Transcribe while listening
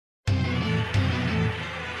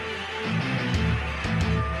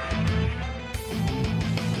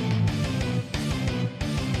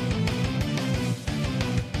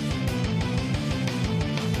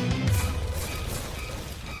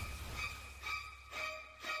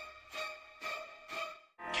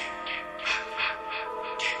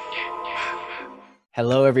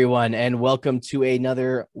Hello, everyone, and welcome to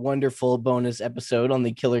another wonderful bonus episode on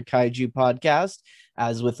the Killer Kaiju podcast.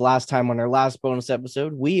 As with last time on our last bonus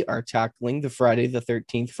episode, we are tackling the Friday the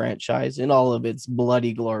 13th franchise in all of its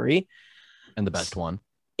bloody glory. And the best one.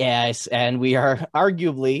 Yes, and we are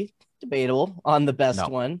arguably debatable on the best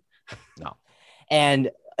one. No. And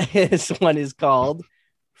this one is called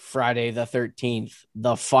Friday the 13th,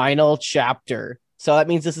 the final chapter. So that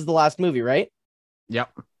means this is the last movie, right? Yep.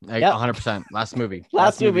 100%. Last movie.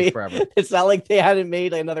 Last movie forever. It's not like they hadn't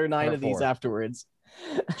made another 9 Or of these 4. afterwards.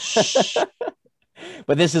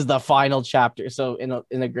 But this is the final chapter. So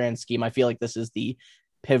in a grand scheme, I feel like this is the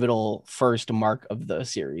pivotal first mark of the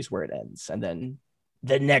series where it ends. And then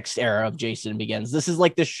the next era of Jason begins. This is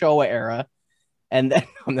like the Showa era. And then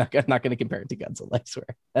I'm not going to compare it to Godzilla, I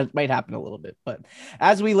swear. That might happen a little bit. But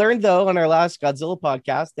as we learned, though, on our last Godzilla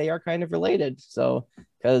podcast, they are kind of related. So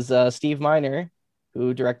because Steve Miner,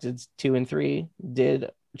 who directed 2 and 3,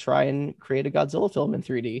 did try and create a Godzilla film in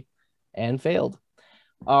 3D and failed.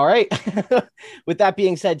 All right. With that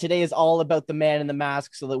being said, today is all about the man in the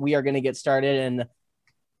mask, so that we are going to get started and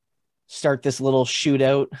start this little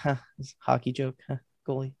shootout. Hockey joke,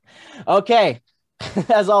 goalie. Okay.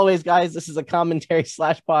 As always, guys, this is a commentary /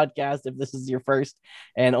 podcast. If this is your first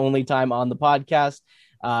and only time on the podcast,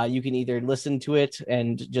 you can either listen to it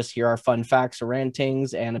and just hear our fun facts or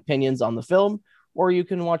rantings and opinions on the film, or you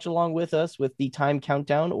can watch along with us with the time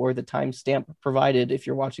countdown or the timestamp provided if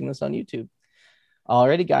you're watching this on YouTube.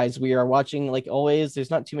 Alrighty, guys, we are watching, like always,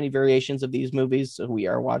 there's not too many variations of these movies, so we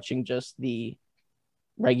are watching just the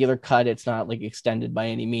regular cut. It's not like extended by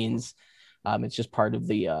any means. It's just part of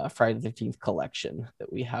the Friday the 13th collection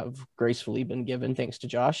that we have gracefully been given, thanks to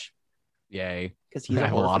Josh. Yay. Because he's a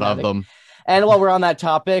lot of them. And while we're on that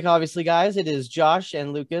topic, obviously, guys, it is Josh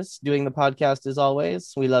and Lucas doing the podcast as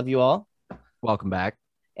always. We love you all. Welcome back.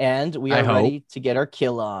 And we are ready to get our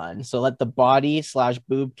kill on. So let the body /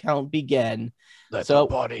 boob count begin. Let the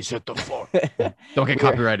bodies hit the floor. Don't get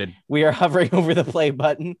copyrighted. We are hovering over the play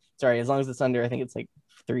button. Sorry, as long as it's under, I think it's like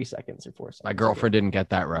 3 seconds or 4 seconds. My girlfriend didn't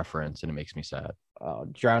get that reference, and it makes me sad. Oh,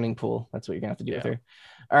 drowning pool. That's what you're going to have to do with her.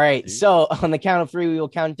 All right. So on the count of 3, we will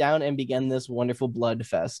count down and begin this wonderful blood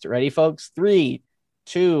fest. Ready, folks? 3,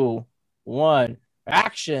 2, 1,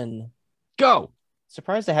 action. Go.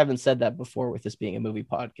 Surprised I haven't said that before with this being a movie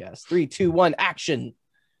podcast. 3, 2, 1, action.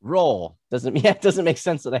 Roll. It doesn't make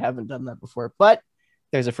sense that I haven't done that before, but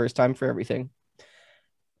there's a first time for everything.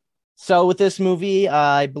 So with this movie,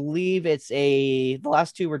 I believe the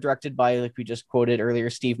last 2 were directed by, like we just quoted earlier,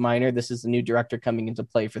 Steve Miner. This is the new director coming into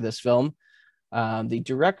play for this film. The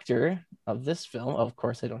director of this film, of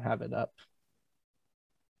course, I don't have it up.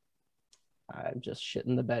 I'm just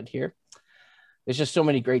shitting the bed here. There's just so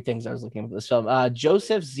many great things I was looking for this film.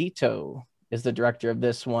 Joseph Zito is the director of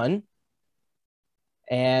this one.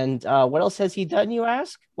 And what else has he done, you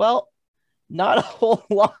ask? Well, not a whole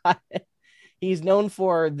lot. He's known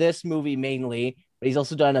for this movie mainly, but he's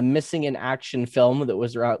also done a Missing in Action film that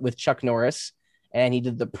was with Chuck Norris. And he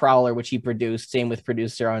did The Prowler, which he produced. Same with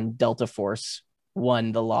producer on Delta Force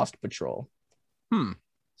 1, The Lost Patrol.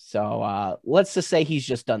 So let's just say he's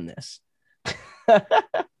just done this.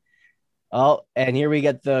 Oh, and here we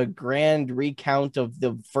get the grand recount of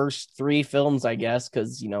the first 3 films, I guess,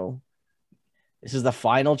 because, this is the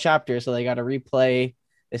final chapter, so they got to replay.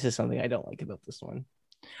 This is something I don't like about this one.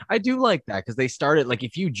 I do like that because they started, like,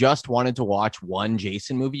 if you just wanted to watch one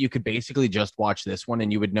Jason movie, you could basically just watch this one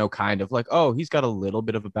and you would know kind of like, oh, he's got a little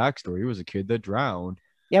bit of a backstory. He was a kid that drowned.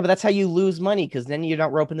 Yeah, but that's how you lose money, because then you're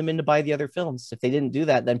not roping them in to buy the other films. If they didn't do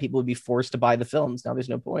that, then people would be forced to buy the films. Now there's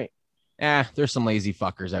no point. There's some lazy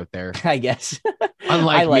fuckers out there. I guess.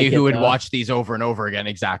 Unlike me, who would watch these over and over again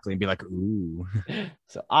exactly and be like, ooh.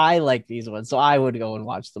 So I like these ones. So I would go and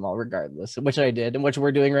watch them all regardless, which I did and which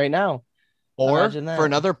we're doing right now. Or for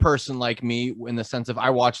another person like me, in the sense of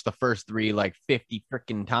I watched the first 3 like 50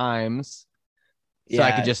 freaking times. So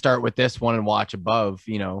I could just start with this one and watch above,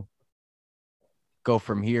 go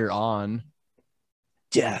from here on.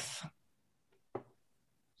 Death.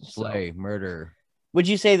 Slay, murder. Would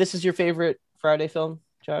you say this is your favorite Friday film,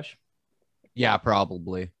 Josh? Yeah,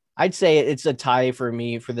 probably. I'd say it's a tie for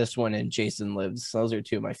me for this one and Jason Lives. Those are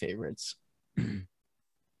 2 of my favorites.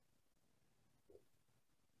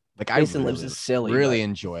 Jason Lives is silly. Really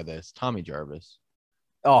enjoy this. Tommy Jarvis.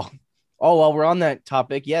 Oh, well, we're on that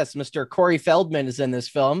topic. Yes, Mr. Corey Feldman is in this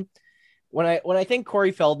film. When I think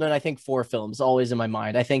Corey Feldman, I think 4 films always in my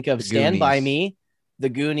mind. I think of Stand By Me, The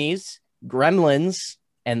Goonies, Gremlins,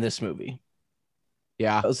 and this movie.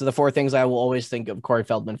 Yeah. Those are the 4 things I will always think of Corey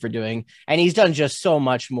Feldman for doing. And he's done just so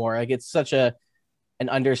much more. Like, it's such a an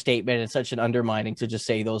understatement and such an undermining to just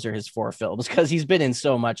say those are his 4 films, because he's been in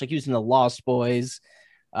so much. Like he was in The Lost Boys.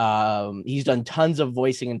 He's done tons of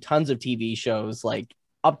voicing and tons of TV shows. Like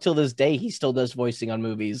up till this day, he still does voicing on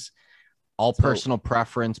movies. All personal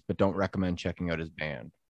preference, but don't recommend checking out his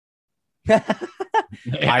band.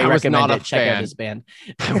 I recommend it. Check out his band.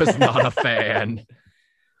 I was not a fan.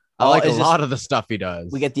 I like a lot of the stuff he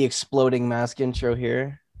does. We get the exploding mask intro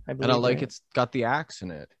here. And I like it's got the axe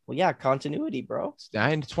in it. Well, yeah, continuity, bro.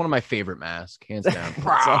 And it's one of my favorite masks, hands down.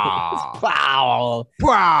 Wow.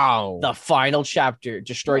 Wow. The final chapter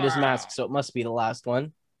destroyed his mask, so it must be the last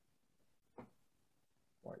one.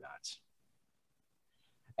 Or not.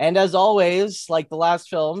 And as always, like the last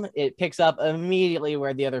film, it picks up immediately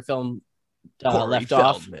where the other film left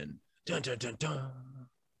off. Dun, dun, dun, dun.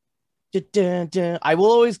 Dun, dun, dun. I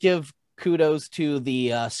will always give kudos to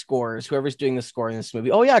the scores, whoever's doing the score in this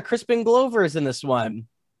movie. Oh yeah, Crispin Glover is in this one.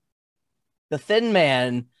 The Thin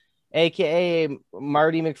Man, aka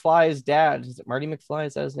Marty McFly's dad. Is it Marty McFly?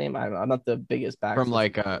 Is that his name? I'm not the biggest back from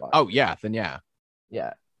like oh yeah, then yeah.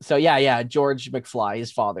 So yeah, George McFly,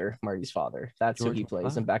 his father, Marty's father. That's George who he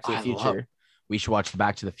plays in Back to the Future. We should watch the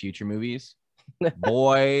Back to the Future movies.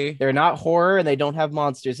 Boy, they're not horror and they don't have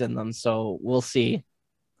monsters in them, so we'll see.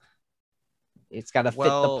 It's got to fit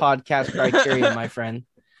the podcast criteria, my friend.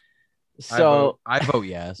 So I vote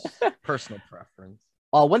yes. Personal preference.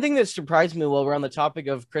 One thing that surprised me while we're on the topic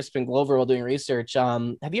of Crispin Glover while doing research,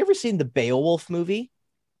 have you ever seen the Beowulf movie?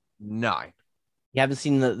 No. You haven't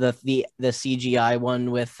seen the CGI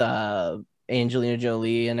one with Angelina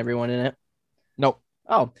Jolie and everyone in it? Nope.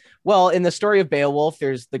 Oh, well, in the story of Beowulf,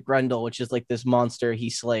 there's the Grendel, which is like this monster he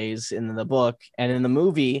slays in the book. And in the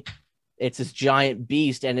movie, it's this giant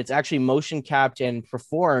beast, and it's actually motion capped and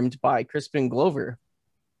performed by Crispin Glover.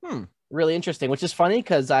 Really interesting, which is funny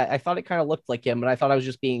because I thought it kind of looked like him, but I thought I was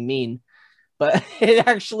just being mean. But it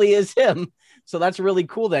actually is him. So that's really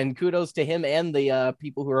cool then. Kudos to him and the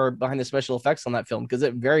people who are behind the special effects on that film, because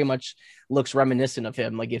it very much looks reminiscent of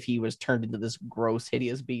him, like if he was turned into this gross,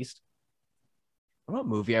 hideous beast. What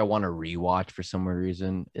movie I want to rewatch for some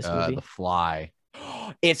reason? This movie? The Fly.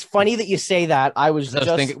 It's funny that you say that. I was just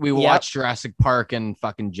thinking we watched Jurassic Park and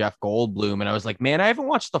fucking Jeff Goldblum, and I was like, man, I haven't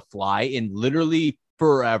watched The Fly in literally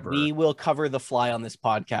forever. We will cover The Fly on this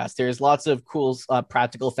podcast. There's lots of cool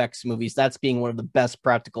practical effects movies. That's being one of the best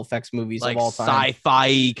practical effects movies like of all time.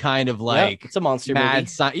 Sci-fi kind of like it's a monster movie.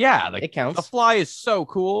 Like it counts. The Fly is so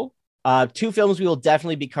cool. 2 films we will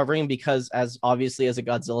definitely be covering because, as obviously as a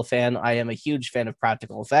Godzilla fan, I am a huge fan of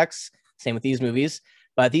practical effects. Same with these movies.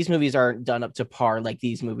 But these movies aren't done up to par like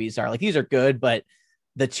these movies are. Like, these are good, but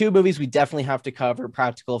the 2 movies we definitely have to cover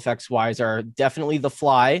practical effects wise are definitely The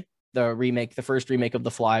Fly, the first remake of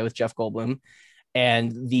The Fly with Jeff Goldblum,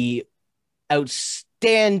 and the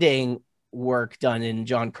outstanding work done in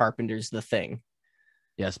John Carpenter's The Thing.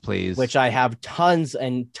 Yes, please. Which I have tons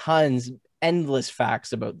and tons, endless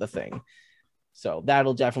facts about The Thing. So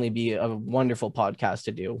that'll definitely be a wonderful podcast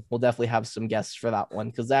to do. We'll definitely have some guests for that one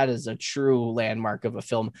because that is a true landmark of a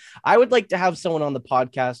film. I would like to have someone on the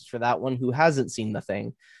podcast for that one who hasn't seen The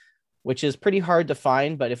Thing, which is pretty hard to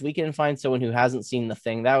find. But if we can find someone who hasn't seen The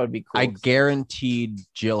Thing, that would be cool. I guaranteed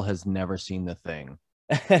Jill has never seen The Thing.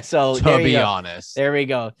 So to be honest, there we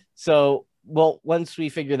go. So, well, once we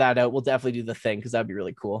figure that out, we'll definitely do The Thing because that'd be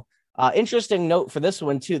really cool. Interesting note for this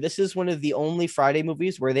one too. This is one of the only Friday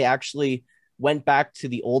movies where they actually went back to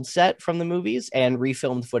the old set from the movies and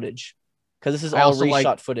refilmed footage, because this is all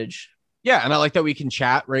reshot footage. Yeah, and I like that we can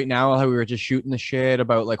chat right now how we were just shooting the shit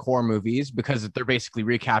about like horror movies, because they're basically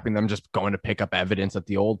recapping them, just going to pick up evidence at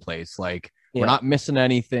the old place. Like, we're not missing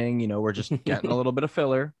anything, you know, we're just getting a little bit of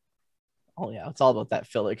filler. Oh yeah, it's all about that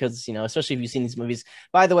filler, because, you know, especially if you've seen these movies.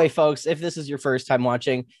 By the way, folks, if this is your first time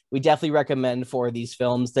watching, we definitely recommend for these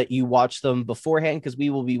films that you watch them beforehand, because we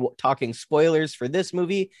will be talking spoilers for this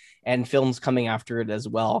movie and films coming after it as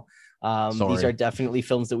well. These are definitely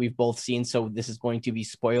films that we've both seen, so this is going to be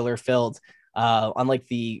spoiler filled. Unlike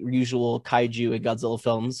the usual kaiju and Godzilla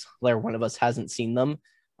films where one of us hasn't seen them,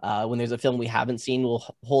 when there's a film we haven't seen, we'll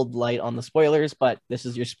hold light on the spoilers, but this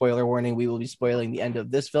is your spoiler warning. We will be spoiling the end of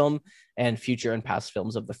this film and future and past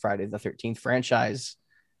films of the Friday the 13th franchise.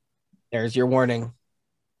 There's your warning.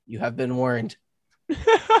 You have been warned.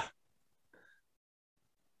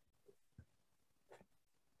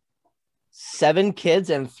 7 kids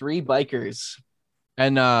and 3 bikers.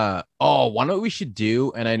 And one what we should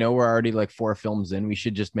do, and I know we're already like 4 films in, we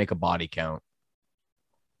should just make a body count.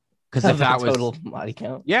 Because if that was total body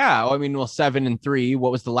count, yeah, I mean, well, 7 and 3.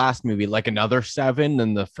 What was the last movie? Like another 7,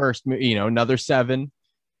 then the first, you know, another 7.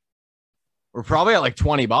 We're probably at like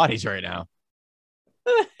 20 bodies right now.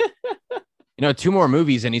 You 2 more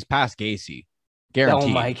movies and he's past Gacy. Guaranteed.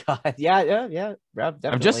 Oh my God. Yeah. Definitely.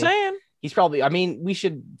 I'm just saying. He's probably, I mean, we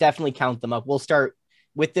should definitely count them up. We'll start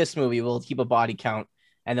with this movie. We'll keep a body count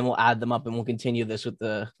and then we'll add them up and we'll continue this with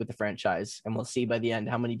the franchise. And we'll see by the end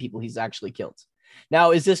how many people he's actually killed.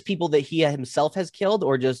 Now, is this people that he himself has killed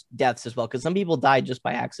or just deaths as well? Because some people died just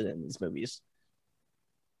by accident in these movies.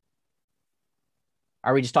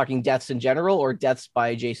 Are we just talking deaths in general or deaths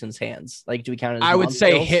by Jason's hands? Like, do we count it as I would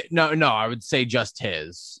say kills? no, I would say just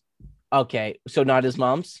his. Okay. So not his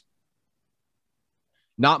mom's?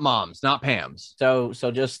 Not mom's, not Pam's. So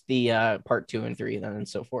just the part 2 and 3 then and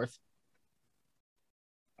so forth.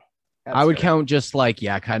 That's I would count just like,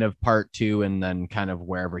 kind of part 2 and then kind of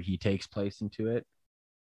wherever he takes place into it.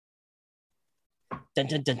 Dun,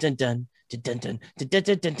 dun, dun, dun, dun.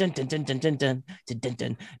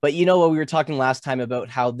 But you know what we were talking last time about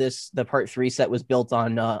how the part 3 set was built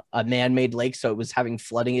on a man-made lake, so it was having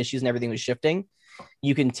flooding issues and everything was shifting.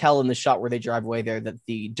 You can tell in the shot where they drive away there that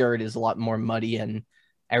the dirt is a lot more muddy and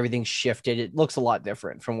everything's shifted. It looks a lot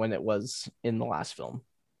different from when it was in the last film.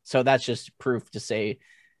 So that's just proof to say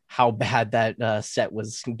how bad that set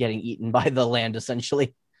was getting eaten by the land,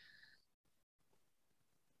 essentially.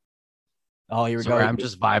 Oh, here we go. I'm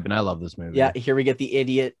just vibing. I love this movie. Yeah, here we get the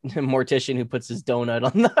idiot mortician who puts his donut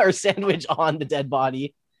on our sandwich on the dead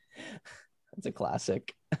body. That's a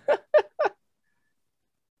classic.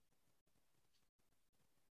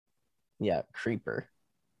 Yeah, creeper.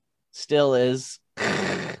 Still is.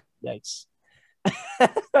 Yikes.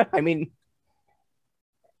 I mean,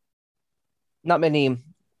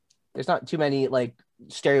 there's not too many like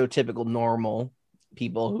stereotypical normal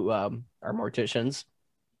people who are morticians.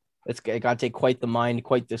 It got to take quite the mind,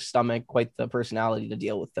 quite the stomach, quite the personality to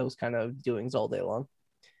deal with those kind of doings all day long,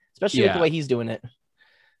 especially with the way he's doing it.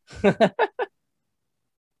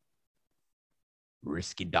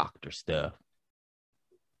 Risky doctor stuff.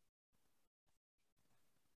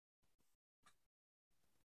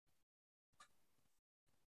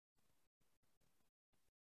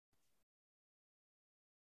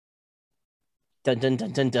 Dun dun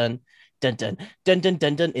dun dun dun dun dun dun dun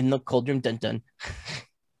dun dun in the cauldron dun dun.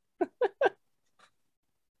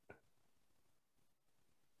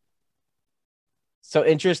 So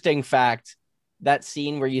interesting fact, that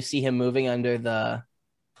scene where you see him moving under the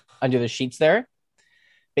sheets there,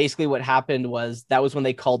 basically what happened was that was when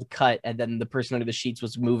they called cut and then the person under the sheets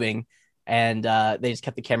was moving and they just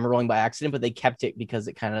kept the camera rolling by accident, but they kept it because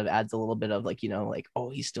it kind of adds a little bit of like, like, oh,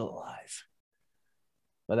 he's still alive.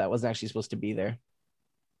 But that wasn't actually supposed to be there.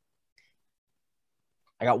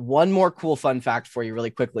 I got one more cool fun fact for you really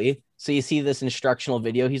quickly. So you see this instructional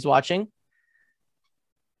video he's watching.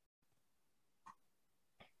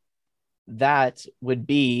 That would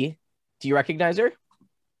be, do you recognize her?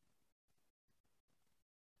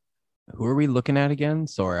 Who are we looking at again?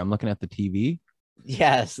 Sorry, I'm looking at the TV.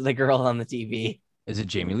 Yes, the girl on the TV. Is it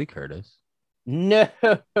Jamie Lee Curtis? No.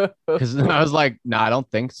 Because I was like, no, I don't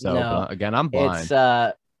think so. No. But again, I'm blind.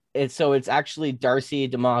 It's actually Darcy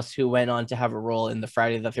DeMoss who went on to have a role in the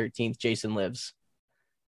Friday the 13th Jason Lives.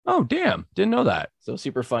 Oh, damn. Didn't know that. So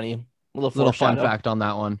super funny. Little fun fact on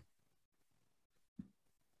that one.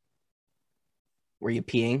 Were you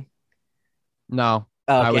peeing? No.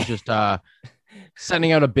 Okay. I was just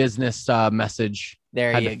sending out a business message.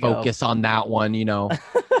 There Had you to go. Focus on that one,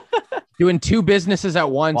 Doing 2 businesses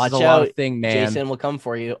at once is a lot of thing, man. Jason will come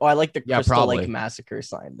for you. Oh, I like the Crystal Lake Massacre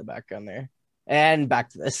sign in the background there. And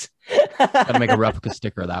back to this. Gotta make a replica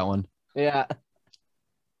sticker of that one. Yeah.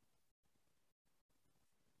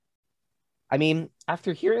 I mean,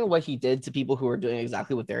 after hearing what he did to people who are doing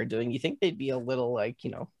exactly what they're doing, you think they'd be a little like,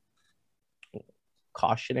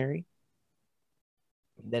 cautionary?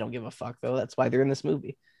 They don't give a fuck, though. That's why they're in this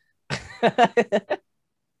movie.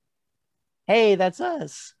 Hey, that's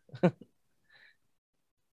us.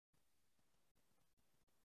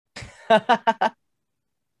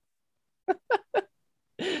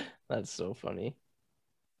 That's so funny.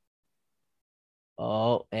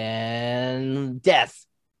 Oh, and death.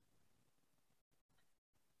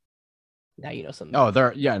 Now you know something. Oh,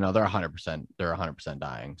 they're 100%. They're 100%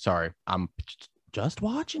 dying. Sorry, I'm just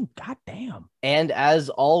watching. God damn. And as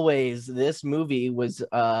always, this movie was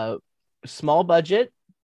small budget,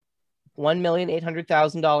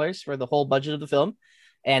 $1,800,000 for the whole budget of the film.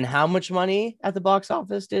 And how much money at the box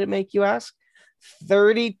office did it make, you ask?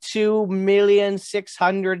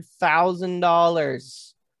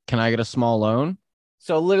 $32,600,000. Can I get a small loan?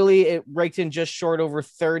 So literally, it raked in just short over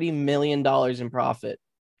 $30 million in profit.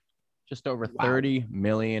 Just over 30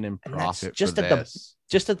 million in profit. Just at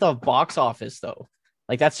the box office, though.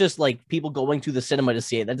 Like that's just like people going to the cinema to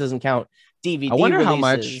see it. That doesn't count DVD. I wonder releases. how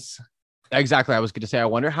much. exactly. I was going to say, I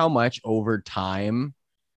wonder how much over time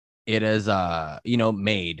it has,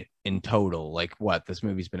 made in total. Like what? This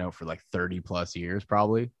movie's been out for like 30 plus years,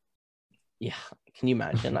 probably. Yeah. Can you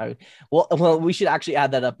imagine? Well, we should actually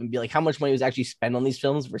add that up and be like, how much money was actually spent on these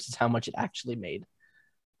films versus how much it actually made.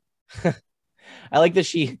 I like that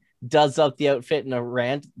she does up the outfit in a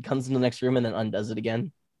rant, comes in the next room, and then undoes it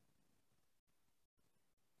again.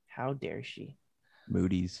 How dare she?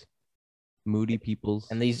 Moody peoples.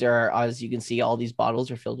 And these are, as you can see, all these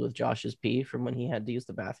bottles are filled with Josh's pee from when he had to use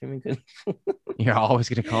the bathroom and couldn't. You're always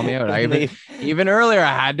gonna call me out. Even earlier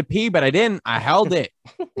I had to pee, but I didn't. I held it.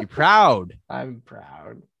 Be proud. I'm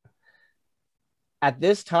proud. At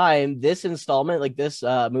this time, this installment, like this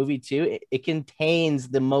movie too, it contains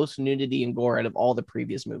the most nudity and gore out of all the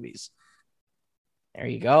previous movies. There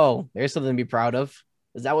you go. There's something to be proud of.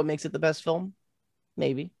 Is that what makes it the best film?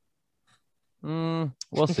 Maybe.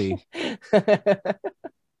 We'll see. That's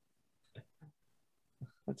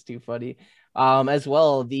too funny. As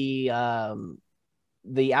well, the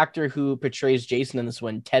actor who portrays Jason in this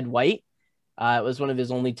one, Ted White, it was one of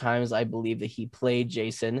his only times, I believe, that he played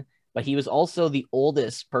Jason, but he was also the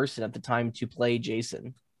oldest person at the time to play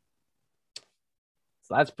Jason.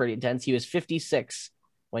 So that's pretty intense. He was 56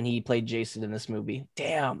 when he played Jason in this movie.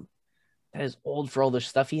 Damn, that is old for all the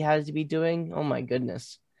stuff he has to be doing. Oh my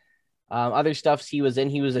goodness. Other stuffs he was in,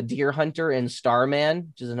 he was a deer hunter in Starman,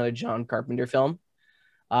 which is another John Carpenter film.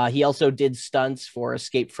 He also did stunts for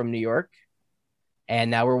Escape from New York.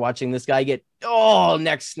 And now we're watching this guy get,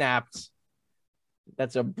 neck snapped.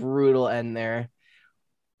 That's a brutal end there.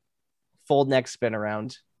 Full neck spin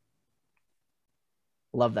around.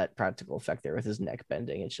 Love that practical effect there with his neck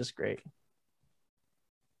bending. It's just great.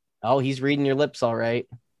 Oh, he's reading your lips all right.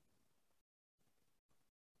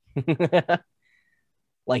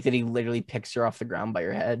 Like that he literally picks her off the ground by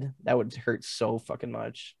her head. That would hurt so fucking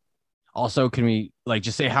much. Also, can we like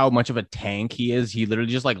just say how much of a tank he is? He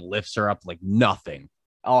literally just like lifts her up like nothing.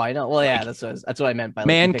 Oh, I know. Well, yeah, that's what I meant by like,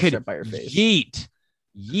 man picks her could up by her face.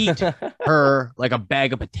 yeet her like a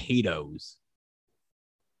bag of potatoes.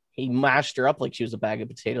 He mashed her up like she was a bag of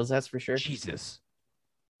potatoes. That's for sure. Jesus.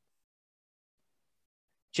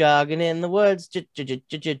 Jogging in the woods,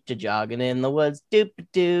 jogging in the woods,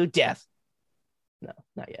 do death. No,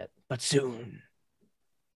 not yet. But soon.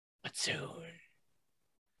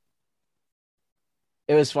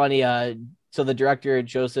 It was funny. So the director,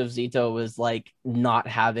 Joseph Zito, was like not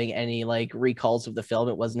having any like recalls of the film.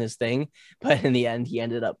 It wasn't his thing. But in the end, he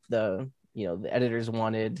ended up the editors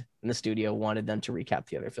wanted and the studio wanted them to recap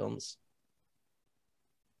the other films.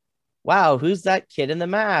 Wow, who's that kid in the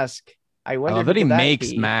mask? I wonder. I love that he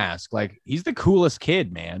makes mask. Like he's the coolest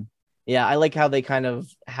kid, man. Yeah, I like how they kind of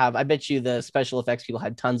have. I bet you the special effects people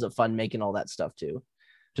had tons of fun making all that stuff too.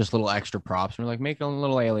 Just little extra props. We're like making a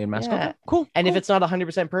little alien mask. Yeah. Okay, cool. And if it's not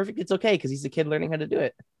 100% perfect, it's okay because he's a kid learning how to do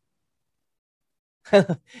it.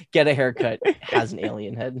 Get a haircut. Has an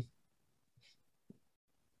alien head.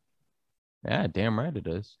 Yeah, damn right it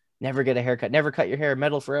is. Never get a haircut. Never cut your hair.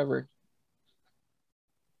 Metal forever.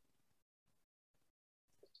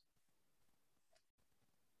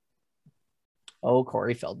 Oh,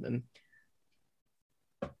 Corey Feldman.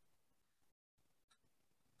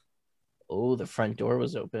 Oh, the front door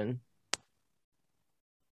was open.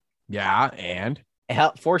 Yeah, and?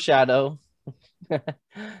 Foreshadow.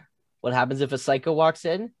 What happens if a psycho walks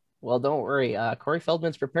in? Well, don't worry. Corey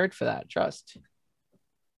Feldman's prepared for that. Trust.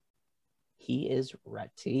 He is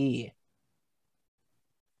ready.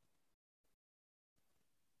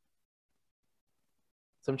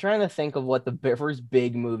 So I'm trying to think of what the first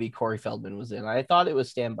big movie Corey Feldman was in. I thought it was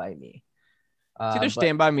Stand By Me. It's either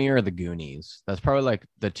Stand By Me or The Goonies. That's probably like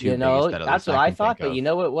the two. That's what I thought. But you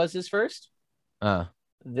know what was his first?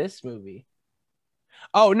 This movie.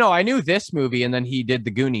 Oh no, I knew this movie, and then he did The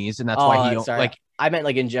Goonies, and that's why he like. I meant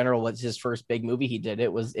like in general, what's his first big movie he did?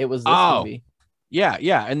 It was this movie.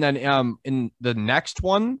 Yeah, and then in the next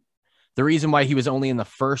one, the reason why he was only in the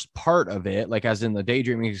first part of it, like as in the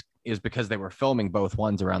Daydreaming, is because they were filming both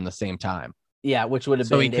ones around the same time. Yeah, which would have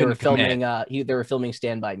been they were filming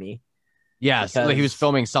Stand By Me. Yeah, so he was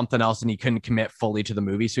filming something else and he couldn't commit fully to the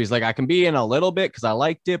movie. So he's like, I can be in a little bit because I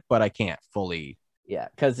liked it, but I can't fully. Yeah,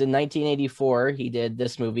 because in 1984, he did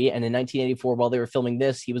this movie. And in 1984, while they were filming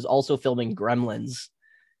this, he was also filming Gremlins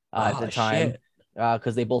at the time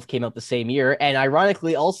because they both came out the same year. And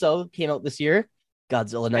ironically, also came out this year,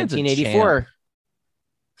 Godzilla 1984.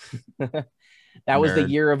 That was the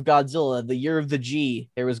year of Godzilla, the year of the G.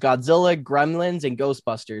 There was Godzilla, Gremlins, and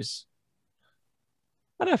Ghostbusters.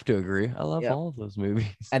 I'd have to agree. I love all of those movies.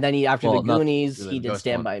 And then after the Goonies, he did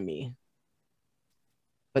Stand By Me.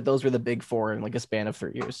 But those were the big four in like a span of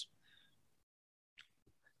 3 years.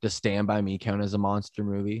 Does Stand By Me count as a monster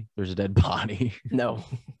movie? There's a dead body. No.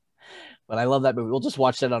 But I love that movie. We'll just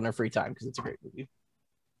watch that on our free time because it's a great movie.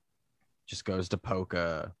 Just goes to poke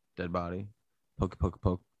a dead body.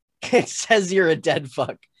 Poke. It says you're a dead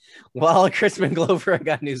fuck. Well, Crispin Glover, I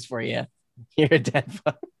got news for you. You're a dead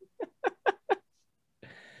fuck.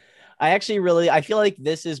 I feel like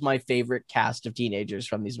this is my favorite cast of teenagers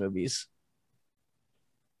from these movies.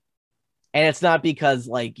 And it's not because,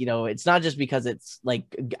 like, you know, it's not just because it's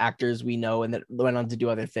like actors we know and that went on to do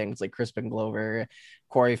other things like Crispin Glover,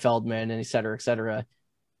 Corey Feldman, and et cetera, et cetera.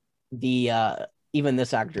 Even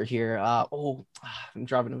this actor here, I'm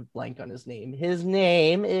dropping a blank on his name. His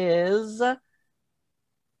name is, as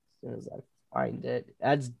soon as I find it,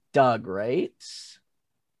 that's Doug, right?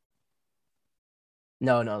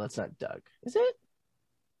 No, that's not Doug. Is it?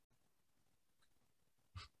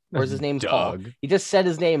 Or is his name Doug? Paul? He just said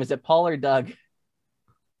his name. Is it Paul or Doug?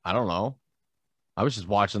 I don't know. I was just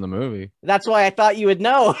watching the movie. That's why I thought you would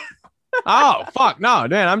know. Oh, fuck. No,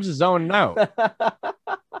 man, I'm just zoning out.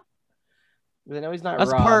 I know he's not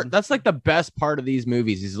Rob. That's like the best part of these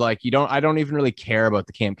movies. Is like I don't even really care about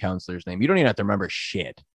the camp counselor's name. You don't even have to remember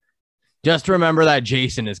shit. Just remember that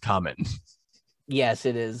Jason is coming. Yes,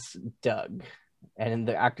 it is Doug. And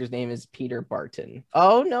the actor's name is Peter Barton.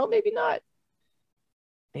 Oh, no, maybe not.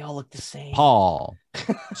 They all look the same. Paul.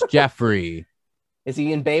 It's Jeffrey. Is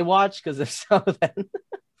he in Baywatch? Because if so, then...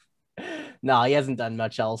 No, he hasn't done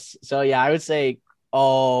much else. So, yeah, I would say,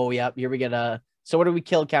 here we get a... So what do we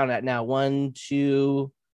kill count at now? 1,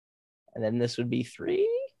 2, and then this would be 3?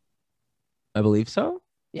 I believe so.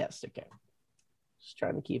 Yes, okay. Just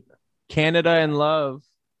trying to keep it. Canada in Love.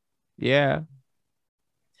 Yeah.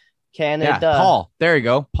 Canada. Yeah, Paul. There you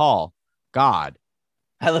go. Paul. God.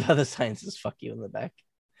 I love how the sign says fuck you in the back.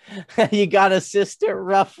 You got a sister,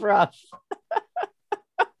 rough.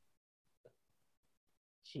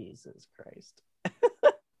 Jesus Christ.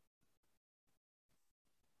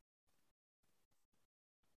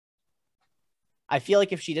 I feel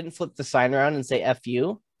like if she didn't flip the sign around and say F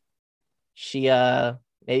you, she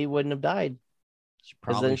maybe wouldn't have died. She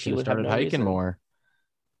probably should have started hiking more.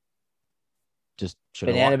 Just should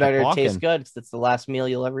have banana better taste good because it's the last meal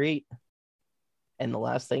you'll ever eat. And the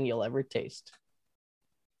last thing you'll ever taste.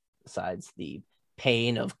 Besides the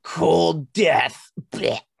pain of cold death.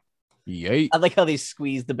 Yay. I like how they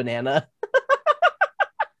squeeze the banana.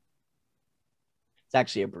 It's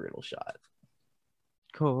actually a brutal shot.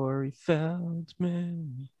 Corey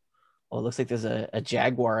Feldman. Oh, it looks like there's a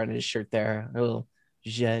jaguar on his shirt there. Oh,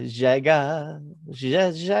 jaguar.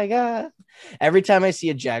 Every time I see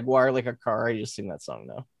a jaguar, like a car, I just sing that song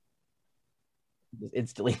now. It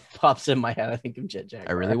instantly pops in my head. I think of Jet Jaguar.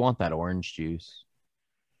 I really want that orange juice.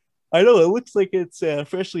 I know, it looks like it's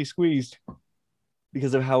freshly squeezed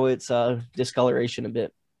because of how it's discoloration a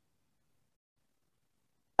bit.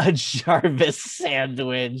 A Jarvis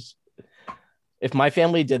sandwich. If my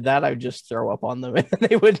family did that, I would just throw up on them and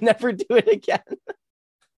they would never do it again.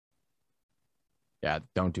 Yeah,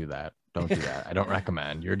 don't do that. Don't do that. I don't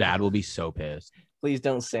recommend. Your dad will be so pissed. Please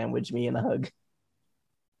don't sandwich me in a hug.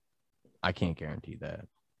 I can't guarantee that.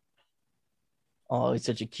 Oh, he's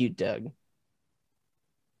such a cute Doug.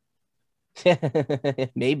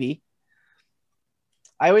 Maybe.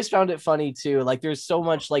 I always found it funny too. Like there's so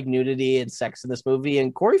much like nudity and sex in this movie,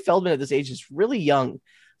 and Corey Feldman at this age is really young.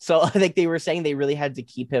 So I think they were saying they really had to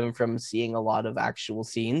keep him from seeing a lot of actual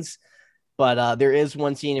scenes. But there is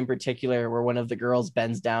one scene in particular where one of the girls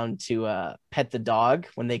bends down to pet the dog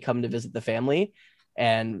when they come to visit the family.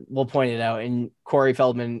 And we'll point it out. And Corey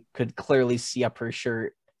Feldman could clearly see up her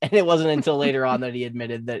shirt. And it wasn't until later on that he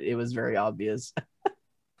admitted that it was very obvious.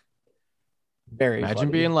 Very Imagine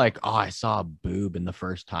funny. being like, oh, I saw a boob and the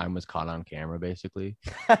first time was caught on camera, basically.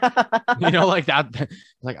 You know, like that.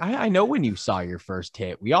 Like, I know when you saw your first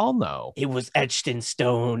hit. We all know. It was etched in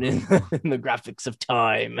stone in the graphics of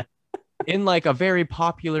time. In like a very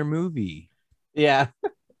popular movie. Yeah.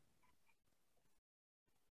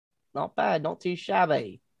 Not bad, not too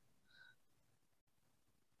shabby.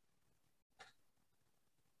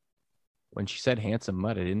 When she said handsome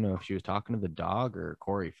mutt, I didn't know if she was talking to the dog or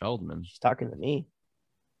Corey Feldman. She's talking to me.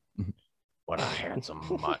 What a handsome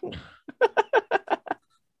mutt.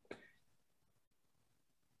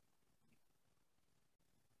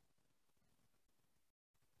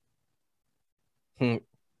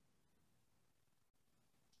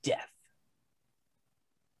 Death.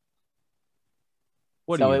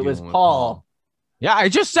 What so are you it was doing with Paul. Yeah, I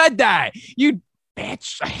just said that. You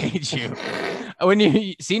bitch. I hate you. When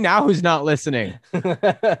you see now who's not listening.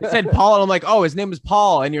 I said Paul, and I'm like, oh, his name is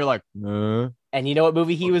Paul. And you're like, And you know what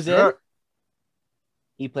movie he was in?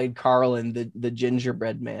 He played Carl in the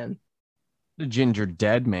Gingerbread Man. The Ginger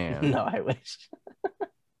Dead Man. No, I wish.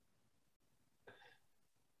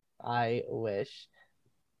 I wish.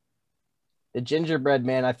 The Gingerbread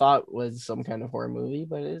Man I thought was some kind of horror movie,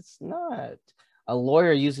 but it's not. A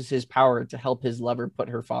lawyer uses his power to help his lover put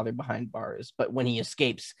her father behind bars, but when he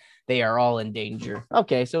escapes, they are all in danger.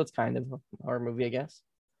 Okay, so it's kind of a horror movie, I guess.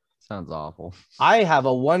 Sounds awful. I have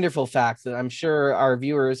a wonderful fact that I'm sure our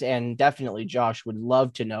viewers and definitely Josh would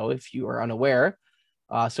love to know if you are unaware.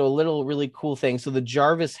 So a little really cool thing. So the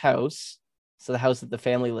Jarvis house, so the house that the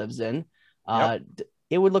family lives in,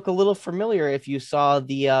 it would look a little familiar if you saw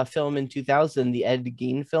the film in 2000, the Ed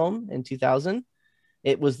Gein film in 2000.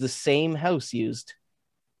 It was the same house used.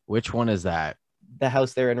 Which one is that? The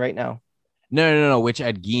house they're in right now. No. Which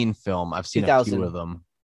Ed Gein film? I've seen 2000. A few of them.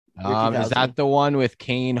 Is that the one with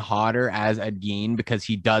Kane Hodder as Ed Gein? Because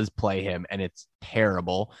he does play him and it's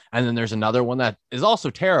terrible. And then there's another one that is also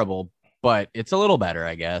terrible, but it's a little better,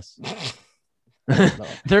 I guess.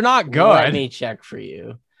 They're not good. Let me check for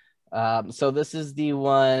you. So this is the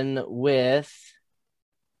one with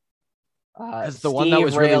the Steve one that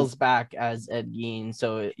was Railsback as Ed Gein.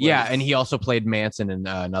 So and he also played Manson in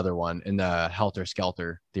another one in the Helter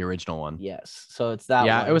Skelter, the original one. Yes, so it's that.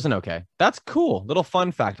 Yeah, one. It wasn't okay. That's cool. Little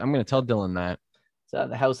fun fact. I'm gonna tell Dylan that. So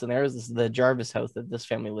the house in there is the Jarvis house that this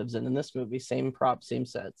family lives in this movie. Same props, same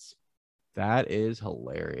sets. That is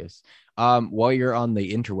hilarious. While you're on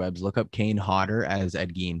the interwebs, look up Kane Hodder as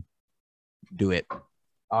Ed Gein. Do it.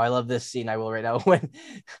 Oh, I love this scene. I will right now. When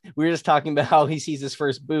we were just talking about how he sees his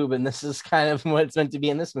first boob, and this is kind of what it's meant to be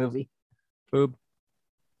in this movie. Boob.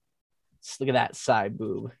 Just look at that side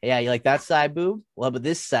boob. Yeah, you like that side boob? Well, how about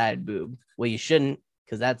this side boob? Well, you shouldn't,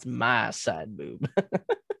 because that's my side boob.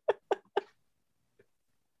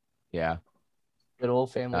 Yeah. Good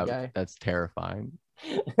old Family Guy. That's terrifying.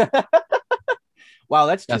 Wow,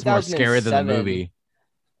 that's more scary than the movie.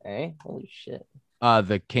 Hey, holy shit.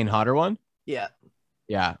 The Kane Hodder one? Yeah.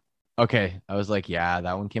 Yeah. Okay. I was like, yeah,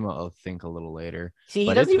 that one came out, I think, a little later. See,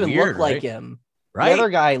 he doesn't even look like him. Right? The other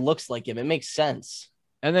guy looks like him. It makes sense.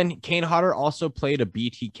 And then Kane Hodder also played a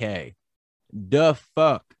BTK. The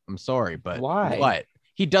fuck? I'm sorry, but why? What?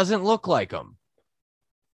 He doesn't look like him.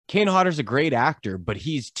 Kane Hodder's a great actor, but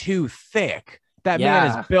he's too thick. That man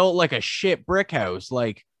is built like a shit brick house.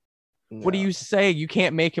 Like, what do you say? You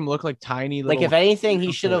can't make him look like tiny little... Like, if anything,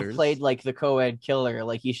 he should have played like the co-ed killer.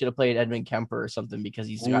 Like, he should have played Edmund Kemper or something, because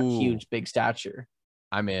he's got huge, big stature.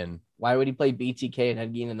 I'm in. Why would he play BTK and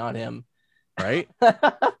Ed Gein and not him? Right?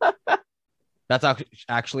 That's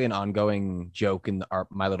actually an ongoing joke in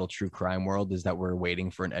My Little True Crime world, is that we're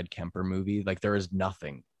waiting for an Ed Kemper movie. Like, there is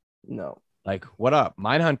nothing. No. Like, what up?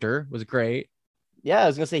 Mindhunter was great. Yeah, I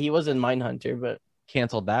was going to say he was in Mindhunter, but...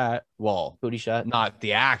 Canceled that. Well, Booty Shot. Not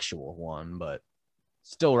the actual one, but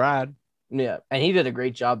still rad. Yeah, and he did a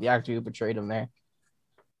great job, the actor who portrayed him there.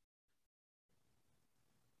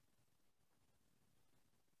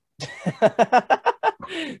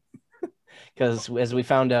 Because as we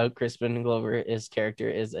found out, Crispin Glover, his character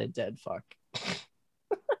is a dead fuck.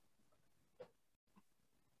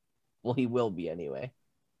 Well, he will be anyway.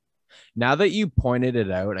 Now that you pointed it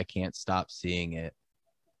out, I can't stop seeing it.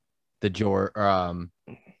 The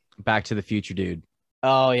Back to the Future dude.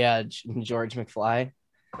 Oh yeah, George McFly.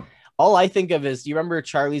 All I think of is, do you remember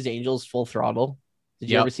Charlie's Angels Full Throttle? Did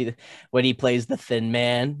you ever see when he plays the thin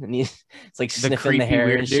man and it's like sniffing the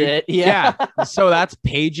hair and shit? Yeah. So that's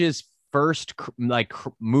Paige's first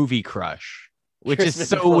movie crush, which is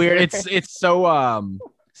so weird. It's so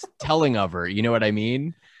telling of her. You know what I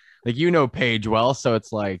mean? Like, Paige well, so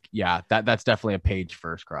it's like, yeah, that's definitely a Paige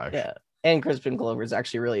first crush. Yeah. And Crispin Glover is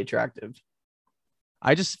actually really attractive.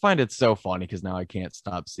 I just find it so funny because now I can't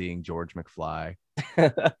stop seeing George McFly.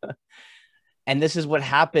 And this is what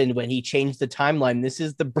happened when he changed the timeline. This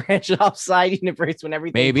is the branch offside universe when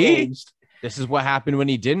everything changed. This is what happened when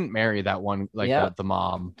he didn't marry that one, the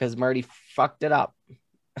mom. Because Marty fucked it up.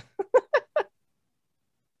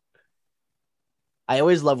 I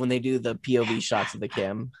always love when they do the POV shots of the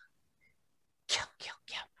cam. Kill, kill,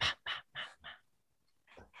 kill.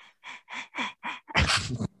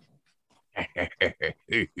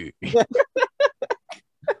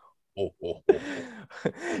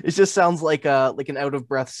 It just sounds like an out of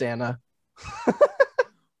breath Santa.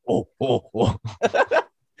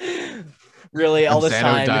 Really, all this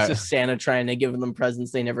time it's just Santa trying to give them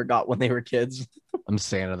presents they never got when they were kids. I'm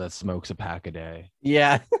Santa that smokes a pack a day.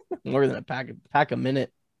 Yeah, more than a pack a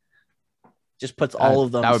minute. Just puts all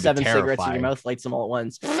of them, 7 cigarettes in your mouth, lights them all at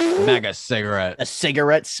once. Mega cigarette. A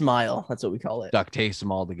cigarette smile. That's what we call it. Duct tape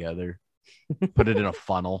them all together. Put it in a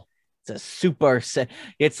funnel. a super.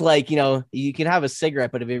 It's like, you can have a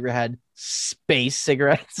cigarette, but have you ever had space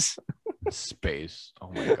cigarettes? Space.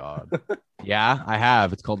 Oh my god. Yeah, I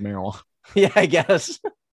have. It's called marijuana. Yeah, I guess.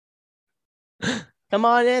 Come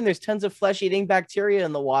on in. There's tons of flesh-eating bacteria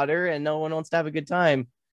in the water, and no one wants to have a good time.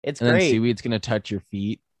 It's And great. then seaweed's gonna touch your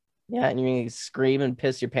feet. Yeah, and you're gonna scream and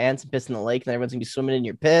piss your pants and piss in the lake, and everyone's gonna be swimming in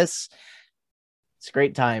your piss. It's a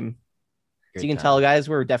great time. So you can tell, guys,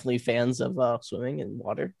 we're definitely fans of swimming in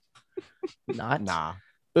water. Not. Nah.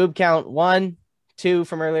 Boob count 1, 2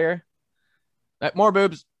 from earlier. More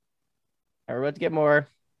boobs. We're about to get more.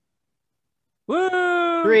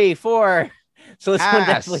 Woo! 3, 4. So this one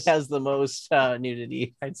definitely has the most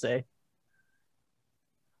nudity, I'd say.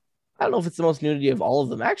 I don't know if it's the most nudity of all of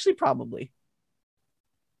them. Actually, probably.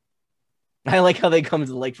 I like how they come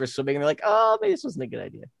to the lake for swimming and they're like, oh, maybe this wasn't a good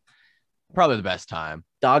idea. Probably the best time.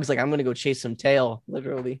 Dog's like, I'm going to go chase some tail,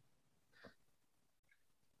 literally.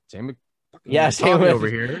 Same with Tommy over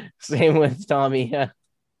here. Same with Tommy, yeah.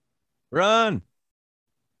 Run.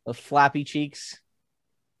 The flappy cheeks.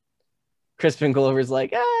 Crispin Glover's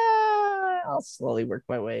like, I'll slowly work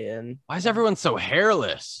my way in. Why is everyone so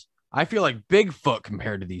hairless? I feel like Bigfoot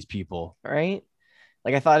compared to these people. Right?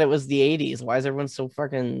 Like, I thought it was the 80s. Why is everyone so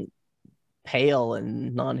fucking pale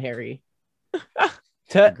and non-hairy?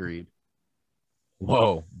 Agreed.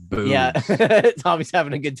 Whoa. Boobs. Yeah. Tommy's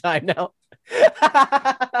having a good time now.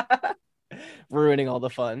 Ruining all the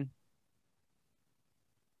fun.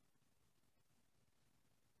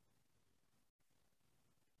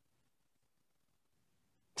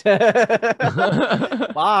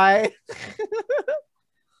 Bye.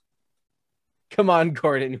 Come on,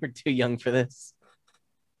 Gordon. We're too young for this.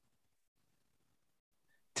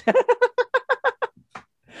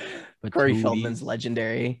 Corey Feldman's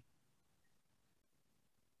legendary.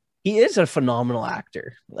 He is a phenomenal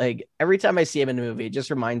actor. Like, every time I see him in a movie, it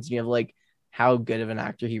just reminds me of like how good of an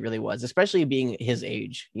actor he really was, especially being his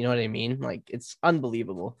age. You know what I mean? Like, it's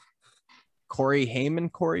unbelievable. Corey Haim,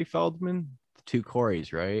 Corey Feldman, the two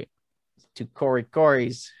Corys, right? Two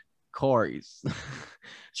Corys.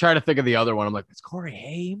 Trying to think of the other one. I'm like, it's Corey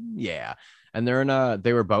Haim? Yeah. And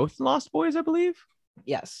they were both in Lost Boys, I believe.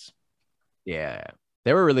 Yes. Yeah.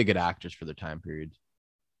 They were really good actors for their time period.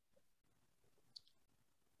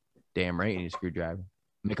 Damn right, you need a screwdriver.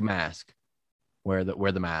 Make a mask. Wear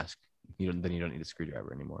the mask. Then you don't need a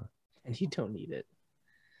screwdriver anymore. And you don't need it.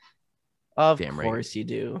 Of course you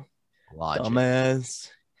do. Logic. Dumbass.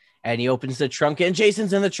 And he opens the trunk and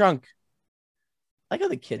Jason's in the trunk. I like how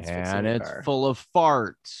the kids and it's car. Full of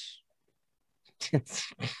farts.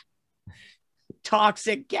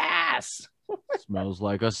 Toxic gas. Smells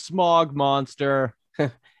like a smog monster.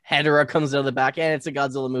 Hedorah comes out of the back, and it's a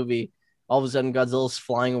Godzilla movie. All of a sudden, Godzilla's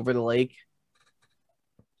flying over the lake,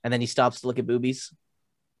 and then he stops to look at boobies.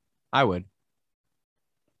 I would.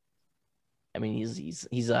 I mean,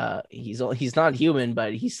 he's not human,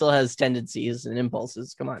 but he still has tendencies and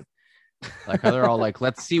impulses. Come on. Like how they're all like,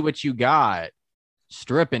 let's see what you got.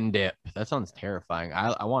 Strip and dip. That sounds terrifying.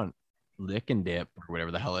 I want lick and dip or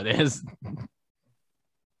whatever the hell it is.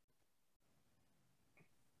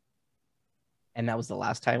 And that was the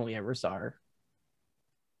last time we ever saw her.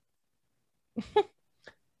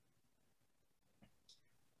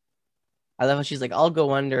 I love how she's like, I'll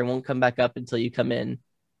go under and won't come back up until you come in.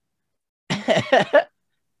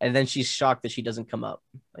 And then she's shocked that she doesn't come up.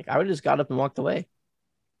 Like, I would have just got up and walked away.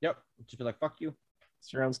 Yep. Just be like, fuck you.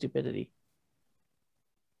 It's your own stupidity.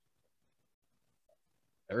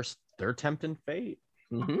 They're tempting fate.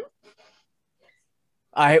 Mm-hmm.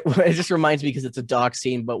 It just reminds me because it's a dock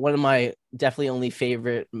scene, but one of my definitely only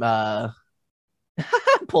favorite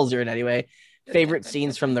pulls her in anyway. Favorite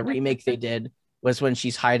scenes from the remake they did was when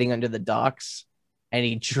she's hiding under the docks and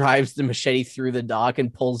he drives the machete through the dock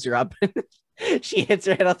and pulls her up. She hits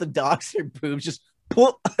her head off the docks, her boobs just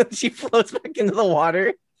pull. She floats back into the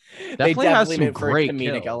water. Definitely has some great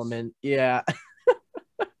comedic kills. Element. Yeah.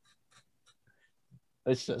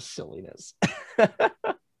 It's just silliness. I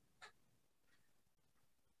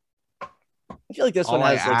feel like this one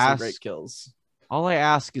has some great kills. All I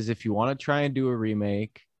ask is if you want to try and do a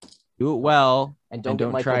remake, do it well, and don't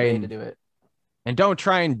try to do it. And don't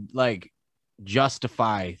try and like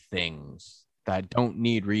justify things that don't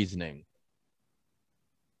need reasoning.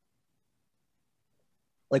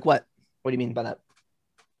 Like what? What do you mean by that?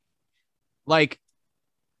 Like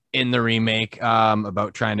in the remake,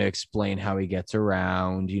 about trying to explain how he gets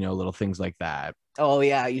around, little things like that. Oh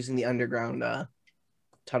yeah, using the underground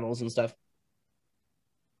tunnels and stuff.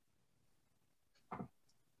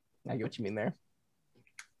 I get what you mean there.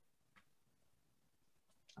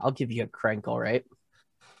 I'll give you a crank, all right.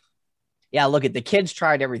 Yeah, look at the kids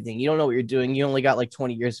tried everything. You don't know what you're doing. You only got like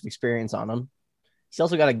 20 years of experience on them. He's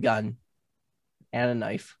also got a gun and a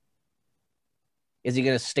knife. Is he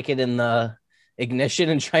going to stick it in the ignition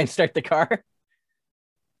and try and start the car?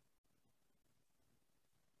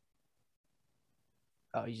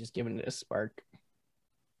 Oh, he's just giving it a spark.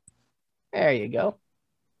 There you go.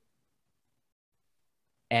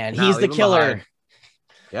 And he's the killer.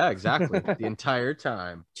 Yeah, exactly. The entire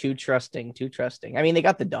time. Too trusting. I mean, they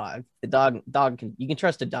got the dog. The dog can, you can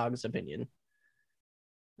trust a dog's opinion.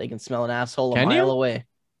 They can smell an asshole a mile away.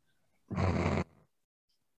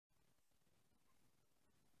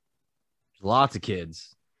 Lots of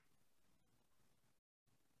kids.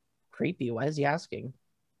 Creepy. Why is he asking?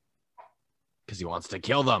 Because he wants to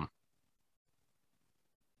kill them.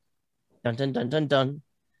 Dun dun dun dun dun.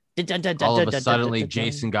 All of a sudden,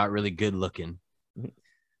 Jason got really good looking.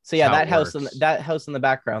 So yeah, that house in the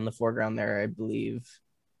background, the foreground there, I believe.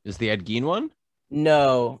 Is the Ed Gein one?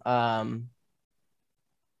 No.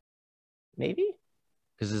 Maybe?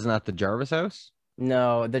 Because isn't that the Jarvis house?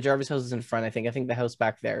 No, the Jarvis house is in front, I think. I think the house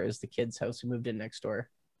back there is the kid's house who moved in next door.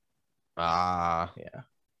 Ah. Yeah.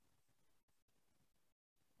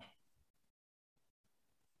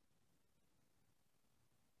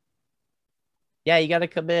 Yeah, you gotta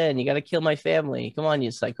come in. You gotta kill my family. Come on, you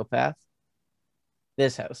psychopath.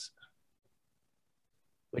 This house.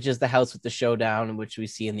 Which is the house with the showdown, which we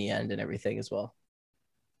see in the end and everything as well.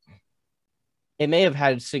 It may have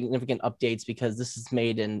had significant updates because this is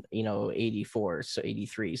made in 84, so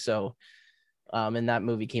 83. So and that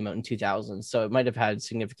movie came out in 2000. So it might have had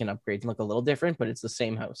significant upgrades and look a little different, but it's the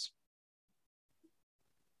same house.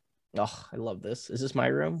 Oh, I love this. Is this my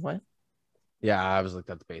room? What? Yeah, I was like,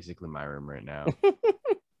 that's basically my room right now.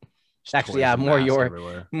 Actually, yeah, more your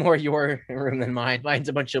room than mine. Mine's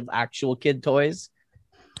a bunch of actual kid toys.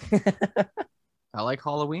 I like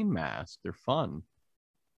Halloween masks. They're fun.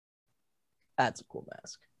 That's a cool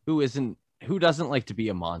mask. Who doesn't like to be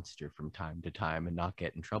a monster from time to time and not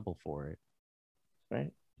get in trouble for it?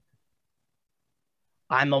 Right.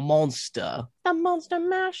 I'm a monster. A monster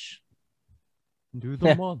mash. Do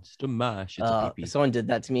the monster mash. It's a if someone did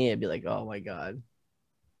that to me, I'd be like, oh my God.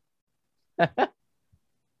 I'd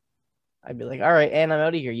be like, all right, and I'm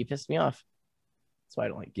out of here. You pissed me off. That's why I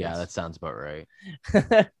don't like kids. Yeah, that sounds about right.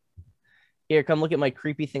 Here, come look at my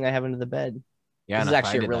creepy thing I have under the bed. Yeah, this is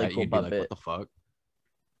actually a really cool puppet. Like, what the fuck?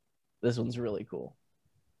 This one's really cool.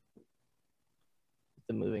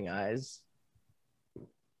 The moving eyes.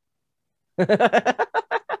 They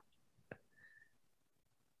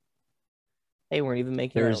weren't even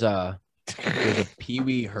making. There's a Pee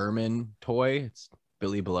Wee Herman toy. It's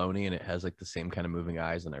Billy Baloney, and it has like the same kind of moving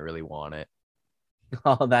eyes, and I really want it.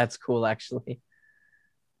 Oh, that's cool, actually.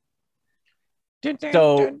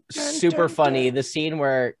 So super funny. The scene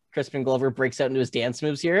where Crispin Glover breaks out into his dance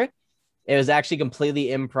moves here, it was actually completely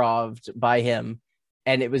improv by him.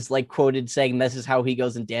 And it was like quoted saying, this is how he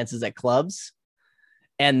goes and dances at clubs.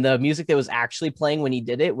 And the music that was actually playing when he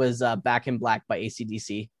did it was Back in Black by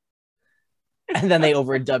AC/DC. And then they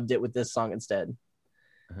overdubbed it with this song instead.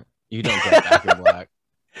 You don't get Back in Black.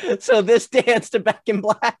 So this dance to Back in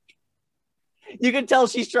Black, you can tell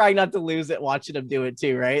she's trying not to lose it watching him do it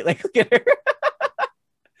too, right? Like, look at her.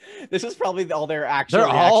 This is probably all their actual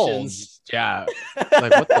reactions. Yeah.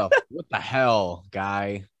 Like, what the hell,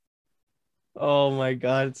 guy? Oh my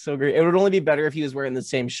God, it's so great. It would only be better if he was wearing the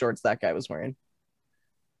same shorts that guy was wearing.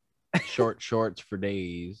 Short shorts for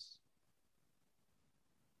days.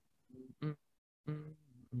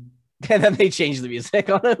 And then they changed the music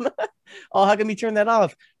on him. Oh, how come you turn that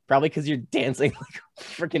off? Probably because you're dancing like a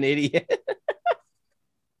freaking idiot.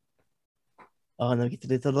 Oh, and then we get to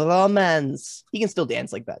the little man's. He can still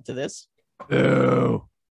dance like that to this. Ew.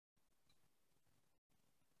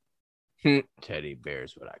 Teddy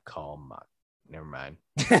bear's what I call my. Never mind.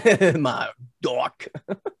 My dog.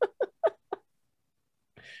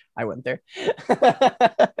 I went there.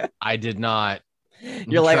 I did not.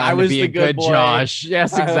 You're like, I was the good boy. Josh.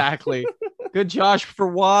 Yes, exactly. Good Josh for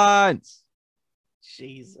once.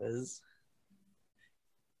 Jesus.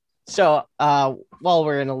 So while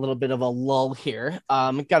we're in a little bit of a lull here,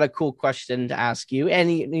 got a cool question to ask you.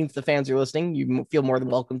 And if the fans are listening, you feel more than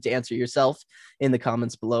welcome to answer yourself in the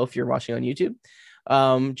comments below if you're watching on YouTube.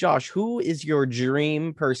 Josh, who is your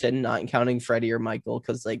dream person, not counting Freddie or Michael,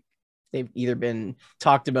 because like they've either been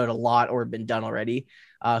talked about a lot or been done already.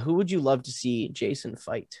 Who would you love to see Jason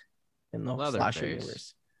fight in the Slasher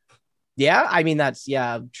universe? Yeah, I mean, that's,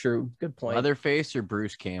 yeah, true. Good point. Leatherface or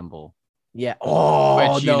Bruce Campbell? Yeah.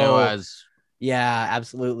 Oh, which, you know, as. Yeah,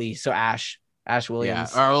 absolutely. So Ash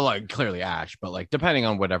Williams. Yeah, or like clearly Ash, but like depending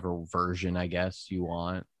on whatever version, I guess, you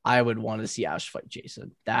want. I would want to see Ash fight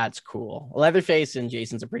Jason. That's cool. Leatherface and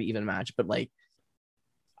Jason's a pretty even match, but like,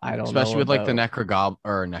 I don't especially know with like the about...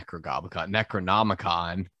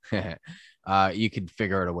 Necronomicon. You could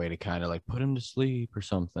figure out a way to kind of like put him to sleep or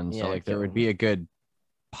something. Yeah, So like there would him. be a good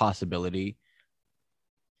possibility.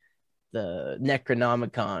 The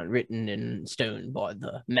Necronomicon written in stone by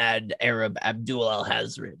the mad Arab Abdul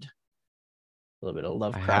Al-Hazred. A little bit of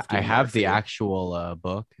Lovecraft. I have the actual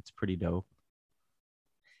book. It's pretty dope.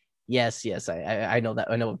 Yes, I know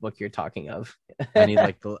that. I know what book you're talking of. I need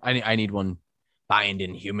like I need one bind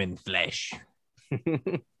in human flesh.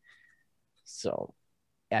 So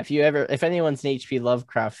yeah, if anyone's an HP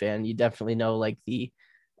Lovecraft fan, you definitely know like the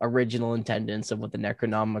original intendance of what the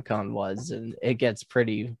Necronomicon was, and it gets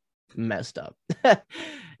pretty messed up. And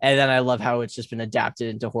then I love how it's just been adapted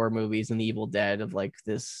into horror movies and the Evil Dead of like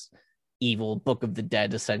this evil Book of the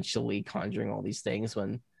Dead, essentially conjuring all these things,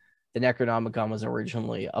 when the Necronomicon was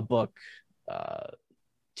originally a book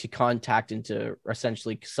to contact and to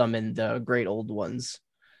essentially summon the great old ones.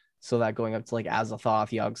 So that going up to like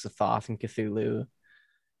Azathoth, Yog-Sothoth, and Cthulhu,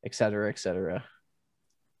 etc., etc.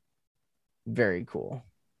 Very cool.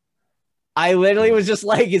 I literally was just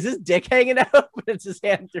like, is his dick hanging out? But it's his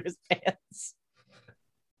hand through his pants.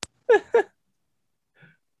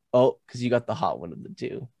 Oh, because you got the hot one of the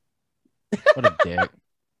two. What a dick.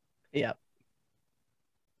 Yep.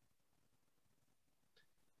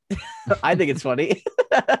 I think it's funny.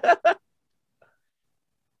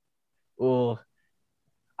 Oh,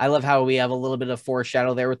 I love how we have a little bit of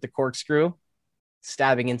foreshadow there with the corkscrew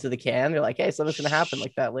stabbing into the can. They're like, hey, something's going to happen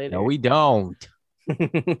like that later. No, we don't.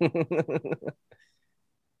 The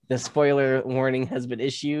spoiler warning has been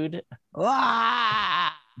issued.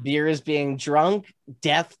 Beer is being drunk.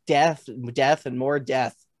 Death, and more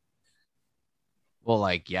death. Well,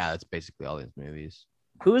 like, yeah, that's basically all these movies.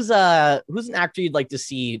 Who's an actor you'd like to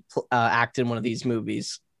see act in one of these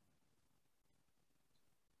movies?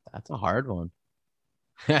 That's a hard one.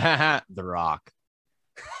 The Rock.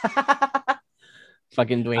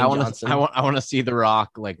 Fucking Dwayne Johnson. I want to see The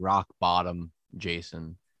Rock, like rock bottom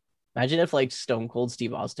Jason. Imagine if like Stone Cold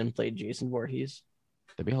Steve Austin played Jason Voorhees.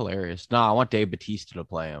 That'd be hilarious. No, I want Dave Bautista to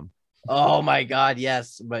play him. Oh my God,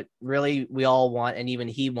 yes. But really, we all want, and even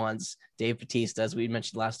he wants Dave Bautista, as we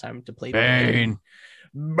mentioned last time, to play Bane.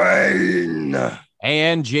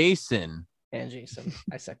 And Jason. I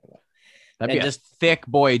second that. That'd be just thick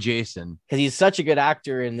boy Jason. Because he's such a good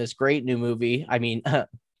actor in this great new movie. I mean,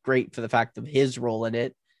 great for the fact of his role in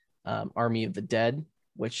it, Army of the Dead,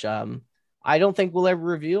 which I don't think we'll ever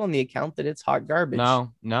review on the account that it's hot garbage.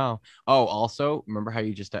 No. Oh, also, remember how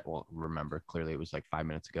you just remember, clearly it was like 5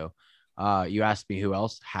 minutes ago. You asked me who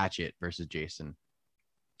else? Hatchet versus Jason.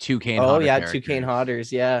 Two Kane Hodder characters. Two Kane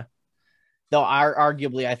Hodders, yeah. Though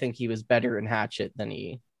arguably I think he was better in Hatchet than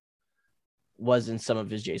he was in some of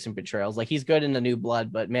his Jason portrayals. Like, he's good in The New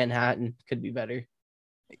Blood, but Manhattan could be better.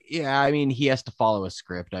 Yeah, I mean, he has to follow a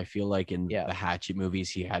script. I feel like in the Hatchet movies,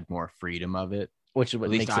 he had more freedom of it. Which is what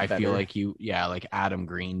at least makes it I better. feel like like Adam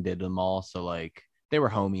Green did them all. So like they were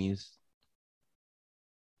homies.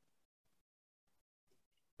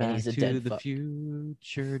 And he's a dead the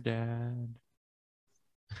future dad.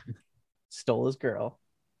 Stole his girl.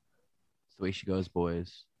 That's the way she goes,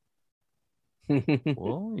 boys.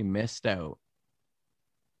 Well, you missed out.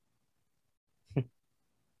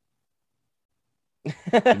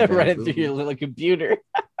 Running through your little computer.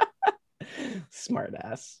 Smart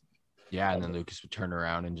ass. Yeah, and then Lucas would turn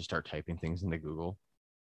around and just start typing things into Google.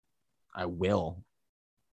 I will.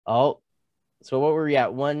 Oh, so what were we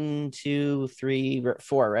at? 1, 2, 3,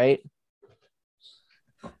 4, right?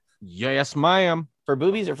 Yes, ma'am. For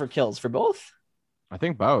boobies or for kills? For both? I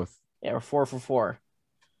think both. Yeah, we're 4 for 4.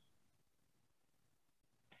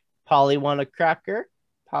 Polly want a cracker?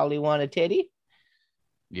 Polly want a titty?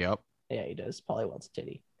 Yep. Yeah, he does. Polly wants a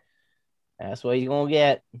titty. That's what he's gonna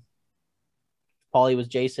get. Polly was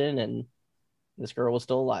Jason, and this girl was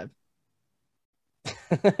still alive.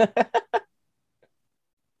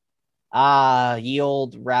 Ye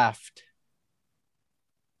old raft.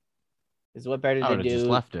 Is what better to do? Just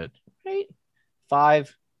left it. Right?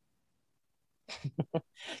 5.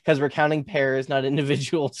 Because we're counting pairs, not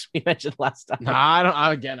individuals. We mentioned last time. No,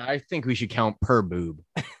 I think we should count per boob.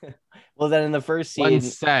 Well, then in the first scene, one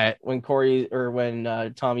set when Corey or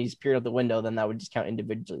when Tommy's peered out the window, then that would just count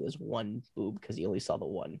individually as one boob because he only saw the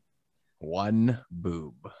one. One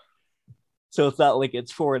boob. So it's not like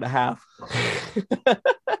it's 4.5.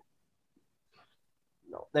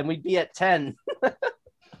 No, then we'd be at 10.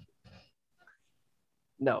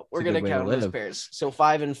 No, we're gonna count those pairs. So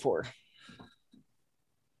 5 and 4.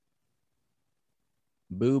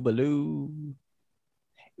 Boobaloo.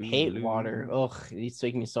 hate water. Ugh, it's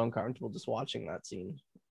making me so uncomfortable just watching that scene.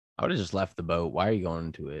 I would have just left the boat. Why are you going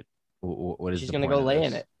into it? What is She's the gonna point go of lay this?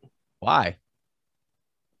 in it. Why?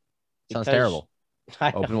 Sounds terrible.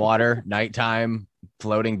 Open water, nighttime,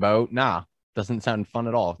 floating boat. Nah, doesn't sound fun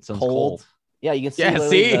at all. It sounds cold. Yeah, you can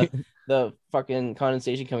see, the fucking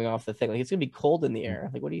condensation coming off the thing. Like, it's gonna be cold in the air.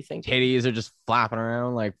 Like, what do you think? Titties are just flapping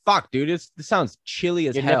around. Like, fuck, dude. This sounds chilly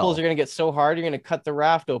as Your hell. nipples are gonna get so hard, you're gonna cut the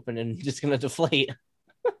raft open and just gonna deflate.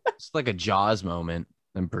 It's like a Jaws moment.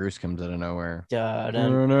 Then Bruce comes out of nowhere. Dun,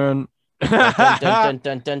 dun,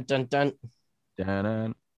 dun, dun, dun, dun, dun,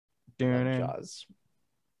 dun. Jaws.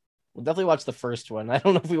 We'll definitely watch the first one. I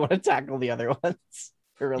don't know if we want to tackle the other ones.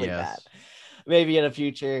 They're really bad. Maybe in a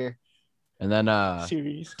future. And then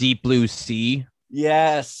series. Deep Blue Sea.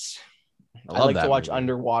 Yes. I like to watch movie.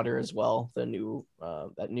 Underwater as well. The new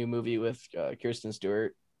that new movie with Kirsten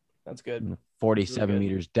Stewart. That's good. 47 really good.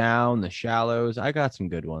 meters down, The Shallows. I got some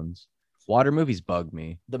good ones. Water movies bug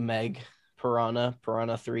me. The Meg, Piranha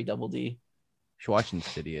 3 Double D. You should watch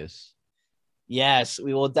Insidious. Yes,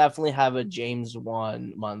 we will definitely have a James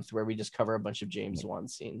Wan month where we just cover a bunch of James Wan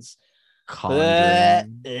scenes.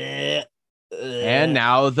 Conjuring. And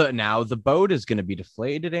now the boat is going to be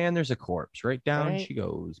deflated and there's a corpse. Right down she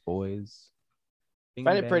goes, boys. I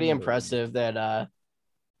find it pretty impressive that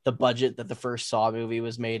the budget that the first Saw movie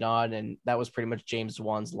was made on, and that was pretty much James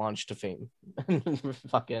Wan's launch to fame.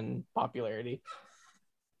 Fucking popularity.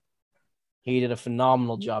 He did a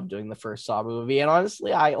phenomenal job doing the first Saw movie, and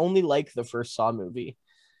honestly, I only like the first Saw movie.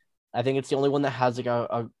 I think it's the only one that has like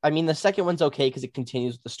I mean, the second one's okay because it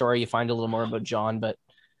continues the story. You find a little more about John, but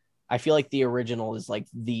I feel like the original is like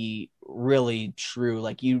the really true,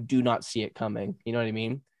 like you do not see it coming. You know what I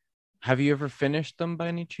mean? Have you ever finished them by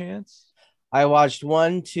any chance? I watched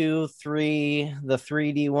 1, 2, 3, the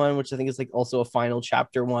 3D one, which I think is like also a final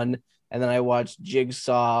chapter one. And then I watched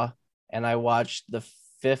Jigsaw, and I watched the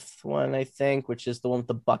 5th one, I think, which is the one with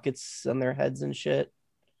the buckets on their heads and shit.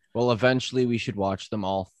 Well, eventually we should watch them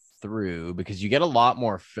all through because you get a lot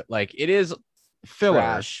more, like it is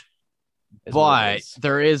filler, but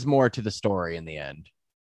there is more to the story in the end.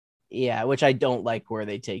 Yeah, which I don't like where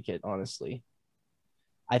they take it, honestly.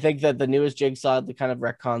 I think that the newest Jigsaw, the kind of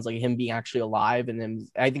retcons, like him being actually alive, and then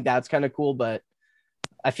I think that's kind of cool, but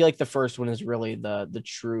I feel like the first one is really the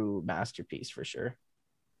true masterpiece for sure.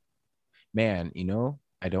 Man, you know,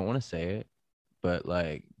 I don't want to say it, but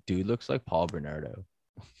like, dude looks like Paul Bernardo.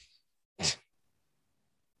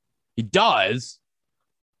 He does.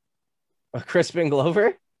 Crispin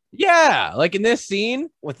Glover? Yeah, like in this scene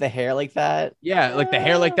with the hair like that. Yeah, like the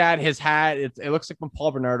hair like that. His hat. It looks like when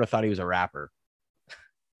Paul Bernardo thought he was a rapper.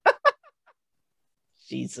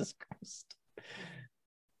 Jesus Christ,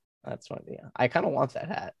 that's funny. Yeah. I kind of want that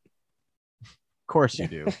hat. Of course you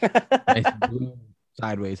do. Nice blue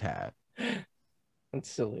sideways hat. That's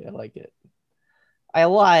silly. I like it. I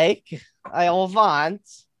want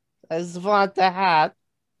the hat.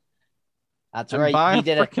 That's right.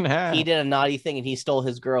 He did a naughty thing and he stole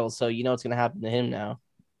his girl. So you know what's gonna happen to him now?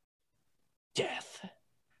 Death.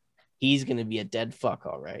 He's gonna be a dead fuck,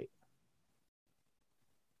 all right.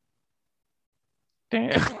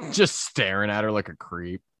 Damn. Just staring at her like a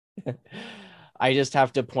creep. I just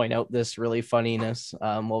have to point out this really funniness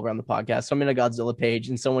while we're on the podcast. So I'm in a Godzilla page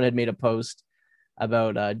and someone had made a post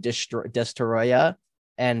about Destoroyah,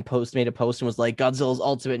 and made a post and was like, Godzilla's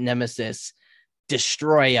ultimate nemesis,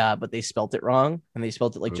 Destroya, but they spelt it wrong, and they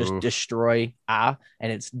spelt it like just destroy and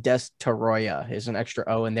it's Destoroyah. There's an extra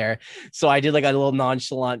O in there. So I did like a little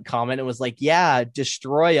nonchalant comment and was like, yeah,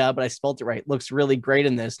 Destroya, but I spelt it right. Looks really great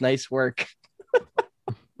in this. Nice work.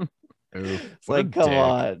 It's like, come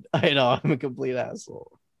on. I know, I'm a complete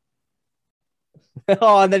asshole.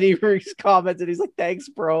 Oh, and then he commented, he's like, thanks,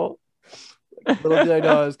 bro. Like, little did I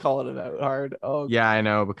know I was calling him out hard. Oh, yeah, I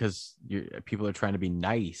know, because people are trying to be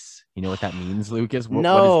nice. You know what that means, Lucas? What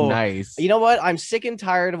is nice? You know what? I'm sick and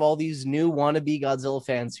tired of all these new wannabe Godzilla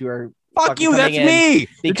fans who are fuck you. That's me.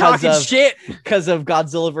 Because of shit. Because of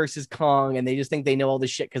Godzilla versus Kong, and they just think they know all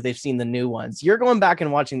this shit because they've seen the new ones. You're going back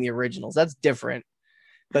and watching the originals. That's different.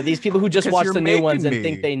 But these people who just watch the new ones and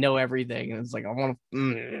think they know everything, and it's like, I want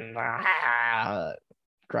to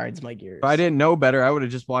grinds my gears. If I didn't know better, I would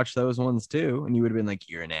have just watched those ones too, and you would have been like,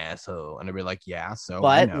 "You're an asshole," and I'd be like, "Yeah." So,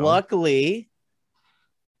 but luckily,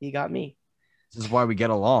 he got me. This is why we get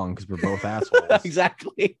along, because we're both assholes.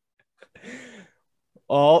 Exactly.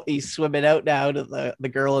 Oh, he's swimming out now to the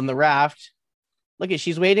girl in the raft. Look,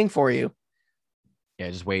 she's waiting for you. Yeah,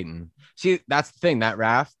 just waiting. See, that's the thing. That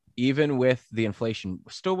raft, even with the inflation,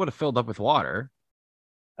 still would have filled up with water.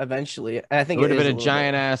 Eventually. And I think it would have been a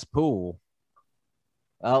giant ass pool.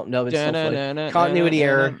 Oh no, it's still floating. Continuity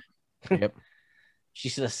error. Yep. She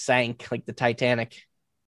should have sank like the Titanic.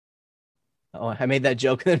 Oh, I made that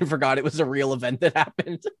joke and then forgot it was a real event that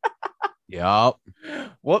happened. Yep.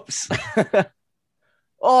 Whoops.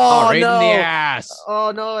 Oh, right no. in the ass.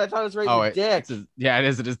 Oh no, I thought it was right in the dick. Yeah, it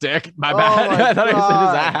is in his dick. My bad. I thought it was in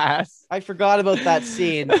his ass. I forgot about that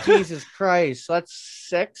scene. Jesus Christ. That's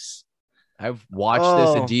 6. I've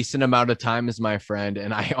watched this a decent amount of times, my friend,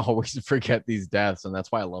 and I always forget these deaths, and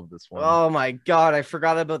that's why I love this one. Oh my God, I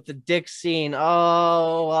forgot about the dick scene.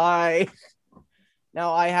 Oh, why?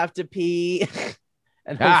 Now I have to pee.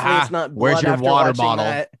 And hopefully it's not blood. Where's your water bottle?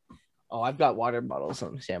 That. Oh, I've got water bottles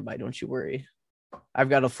on standby. Don't you worry. I've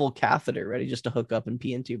got a full catheter ready just to hook up and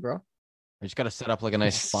pee into, bro. I just got to set up like a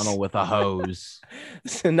nice funnel with a hose.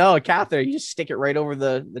 No, a catheter. You just stick it right over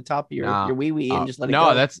the top of your wee-wee and just let it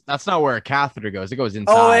go. No, that's not where a catheter goes. It goes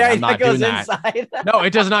inside. Oh, yeah, I'm not doing that. Inside. No,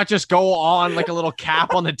 it does not just go on like a little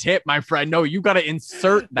cap on the tip, my friend. No, you got to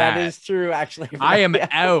insert that. That is true, actually. I am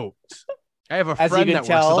out. I have a friend that works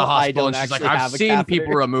at the hospital, and she's like, I've seen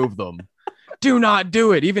people remove them. Do not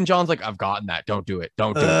do it. Even John's like, I've gotten that. Don't do it.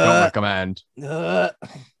 Don't do it. Don't recommend. Yeah,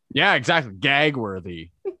 exactly. Gag worthy.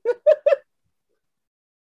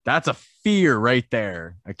 That's a fear right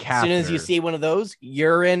there. A catheter. As soon as you see one of those,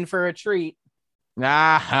 you're in for a treat.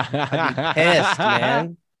 I'd be pissed,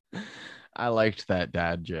 man. I liked that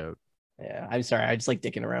dad joke. Yeah, I'm sorry. I just like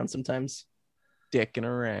dicking around sometimes. Dicking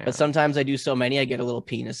around. But sometimes I do so many, I get a little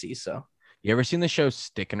penisy. So, you ever seen the show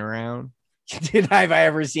Sticking Around? Dude, have I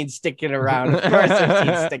ever seen Sticking Around? Of course I've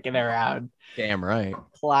seen Sticking Around. Damn right.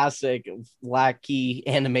 Classic wacky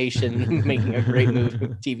animation making a great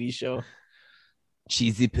TV show.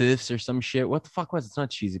 Cheesy Poofs or some shit. What the fuck was it? It's not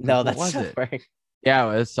Cheesy Poofs. No, that's what was South it? Park.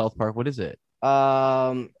 Yeah, it was South Park. What is it?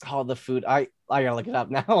 The food. I gotta look it up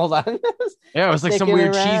now. Hold on. Yeah, it was like some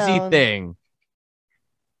weird cheesy thing.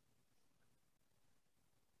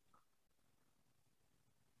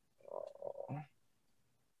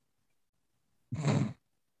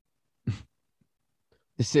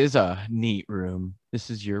 This is a neat room. This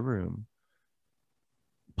is your room.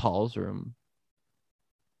 Paul's room.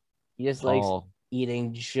 He just likes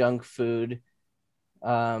eating junk food.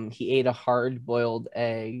 He ate a hard-boiled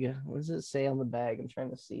egg. What does it say on the bag? I'm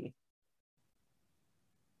trying to see.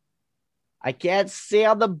 I can't see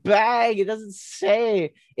on the bag. It doesn't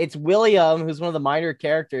say. It's William, who's one of the minor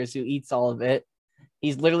characters who eats all of it.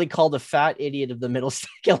 He's literally called a fat idiot of the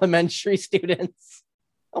Middlesex Elementary students.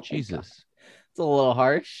 Oh Jesus. It's a little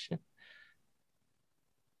harsh.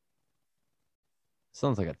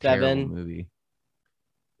 Sounds like a terrible movie.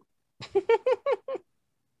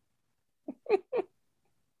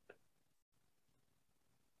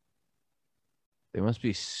 They must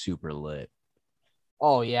be super lit.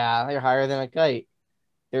 Oh yeah, they're higher than a kite.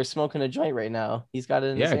 They're smoking a joint right now. He's got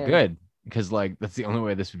it in his hand. Good. Because like that's the only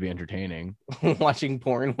way this would be entertaining. Watching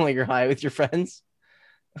porn while you're high with your friends.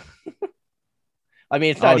 I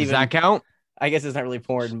mean, it's not even. Does that count? I guess it's not really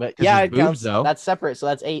porn, but yeah, it counts. Though. That's separate, so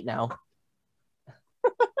that's 8 now.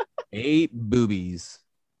 8 boobies.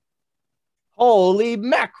 Holy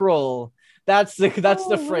mackerel! That's the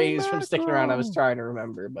phrase mackerel. From Sticking Around. I was trying to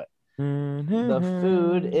remember, but the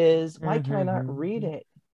food is. Why can I not read it?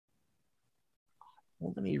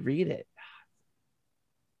 Well, let me read it.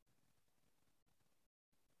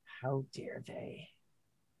 How dare they?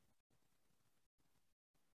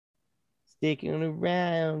 Sticking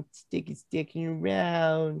around.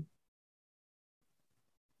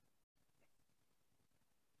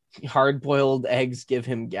 Hard-boiled eggs give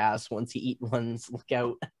him gas. Once he eat ones, look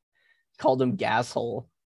out. Called him gas hole.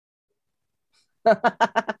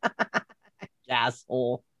 Gas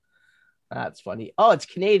hole. That's funny. Oh, it's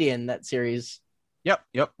Canadian, that series.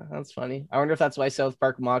 Yep. That's funny. I wonder if that's why South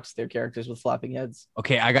Park mocks their characters with flopping heads.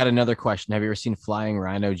 Okay, I got another question. Have you ever seen Flying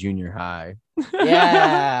Rhino Junior High?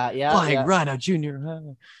 Yeah. Flying Rhino Junior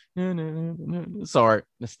High. Sorry,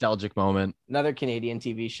 nostalgic moment. Another Canadian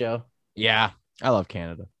TV show. Yeah, I love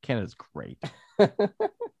Canada. Canada's great.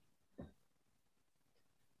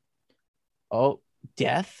 Oh,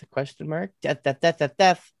 death? Question mark.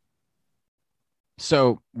 Death.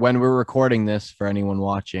 So when we're recording this, for anyone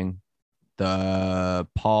watching, the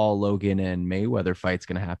Paul, Logan, and Mayweather fight's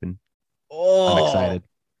gonna happen. Oh, I'm excited,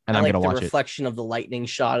 and I'm gonna watch it. The reflection of the lightning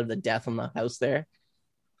shot of the death on the house there.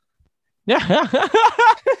 Yeah.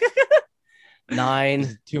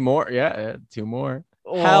 9. 2 more. Yeah, 2 more.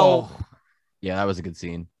 Oh. Hell. Yeah, that was a good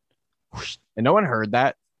scene. And no one heard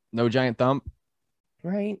that. No giant thump.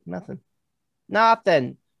 Right? Nothing.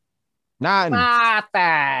 Nothing.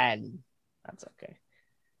 That's okay.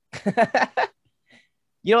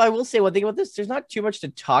 I will say one thing about this. There's not too much to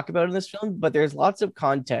talk about in this film, but there's lots of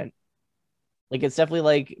content. Like it's definitely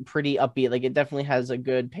like pretty upbeat. Like it definitely has a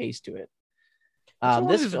good pace to it.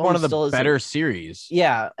 This is film one of the still is better series.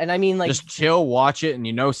 Yeah, and I mean, like, just chill, watch it, and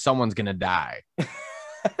you know someone's gonna die.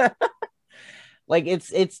 Like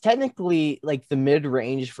it's technically like the mid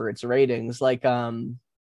range for its ratings. Like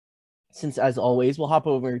since as always, we'll hop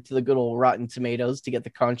over to the good old Rotten Tomatoes to get the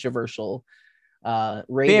controversial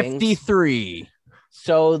ratings. 53.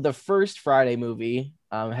 So the first Friday movie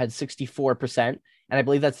had 64%, and I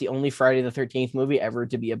believe that's the only Friday the 13th movie ever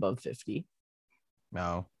to be above 50.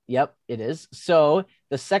 No. Yep, it is. So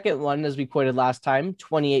the second one, as we quoted last time,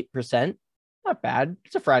 28%. Not bad.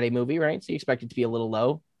 It's a Friday movie, right? So you expect it to be a little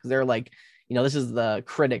low because they're like, this is the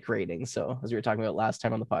critic rating. So as we were talking about last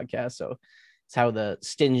time on the podcast, so it's how the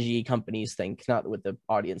stingy companies think, not what the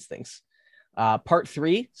audience thinks. Part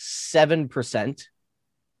 3, 7%.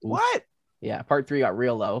 What? Yeah, part 3 got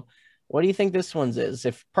real low. What do you think this one's is?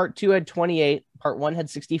 If part 2 had 28, part 1 had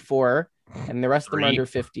 64, and the rest of them are under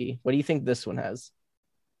 50, what do you think this one has?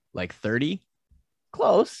 Like 30?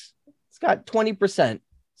 Close. It's got 20%.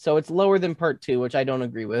 So it's lower than part 2, which I don't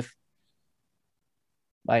agree with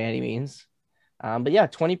by any means. But yeah,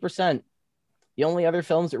 20%. The only other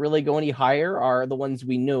films that really go any higher are the ones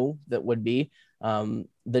we knew that would be. The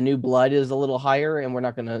New Blood is a little higher, and we're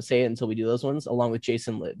not going to say it until we do those ones, along with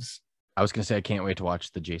Jason Lives. I was going to say I can't wait to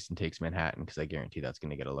watch the Jason Takes Manhattan because I guarantee that's going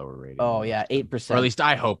to get a lower rating. Oh, yeah, 8%. Or at least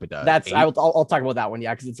I hope it does. I'll talk about that one,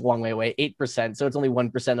 yeah, because it's a long way away. 8%, so it's only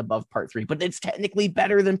 1% above part 3, but it's technically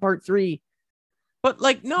better than part 3. But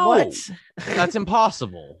like, no, that's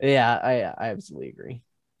impossible. Yeah, I absolutely agree.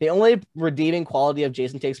 The only redeeming quality of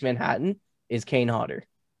Jason Takes Manhattan is Kane Hodder.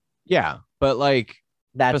 Yeah, but like,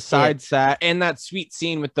 besides that, and that sweet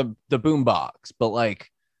scene with the boombox, but like,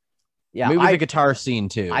 yeah, maybe the guitar scene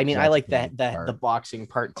too. I mean, I like the boxing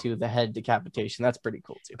part too, the head decapitation. That's pretty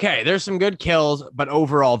cool too. Okay, there's some good kills, but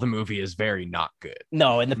overall the movie is very not good.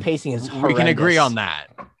 No, and the pacing is horrendous. We can agree on that.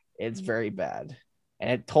 It's very bad.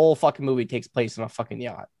 And the whole fucking movie takes place on a fucking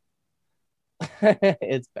yacht.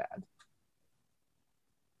 It's bad.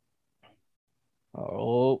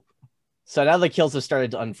 Oh. So now the kills have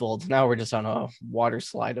started to unfold. Now we're just on a water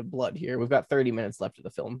slide of blood here. We've got 30 minutes left of the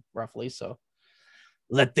film, roughly, so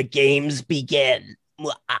let the games begin.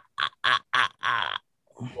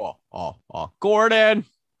 Gordon.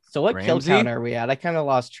 So what kill count are we at? I kind of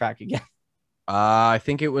lost track again. I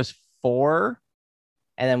think it was 4.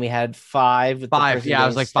 And then we had 5 with 5. Yeah, I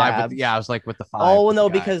was like stabbed. 5. I was like with the 5. Oh no,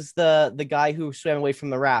 because the guy who swam away from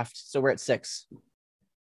the raft. So we're at 6.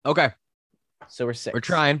 Okay. So we're 6. We're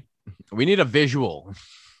trying. We need a visual.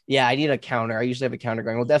 Yeah, I need a counter. I usually have a counter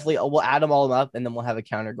going. We'll add them all up, and then we'll have a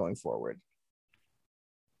counter going forward.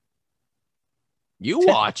 You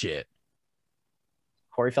watch it.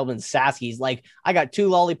 Corey Feldman's sassy. He's like, I got 2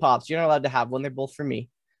 lollipops. You're not allowed to have one. They're both for me.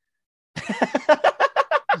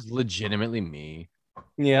 It's legitimately me.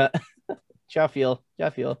 Yeah. Jaffiel.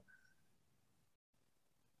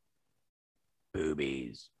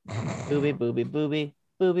 Boobies. Booby, booby, booby.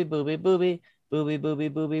 Booby, booby, booby. Booby, booby,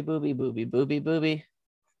 booby, booby, booby, booby, booby.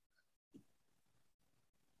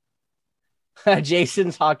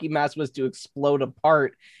 Jason's hockey mask was to explode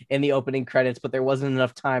apart in the opening credits, but there wasn't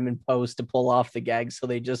enough time in post to pull off the gag, so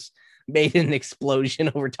they just made an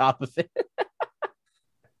explosion over top of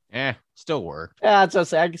it. Still worked. Yeah, that's what I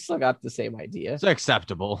say. I still got the same idea. It's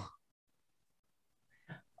acceptable.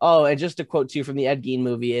 Oh, and just a quote too from the Ed Gein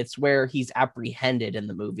movie, it's where he's apprehended in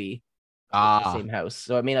the movie. The same house.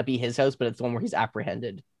 So it may not be his house, but it's the one where he's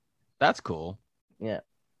apprehended. That's cool. Yeah.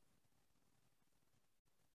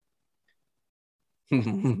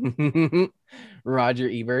 Roger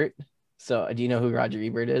Ebert. So do you know who Roger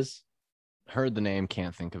Ebert is? Heard the name,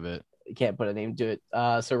 can't think of it. Can't put a name to it.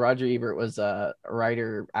 So Roger Ebert was a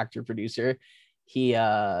writer, actor, producer. He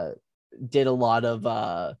did a lot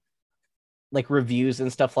of like reviews and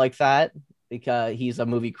stuff like that, because he's a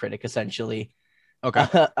movie critic essentially.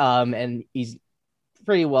 Okay. And he's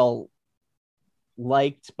pretty well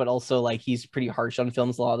liked, but also like he's pretty harsh on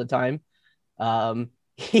films a lot of the time.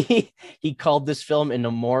 He called this film an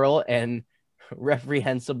immoral and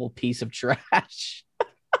reprehensible piece of trash.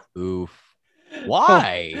 Oof.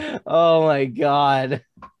 Why? Oh my god.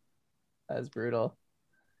 That's brutal.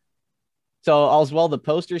 So as well, the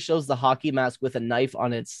poster shows the hockey mask with a knife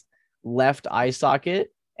on its left eye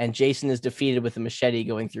socket, and Jason is defeated with a machete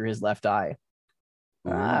going through his left eye.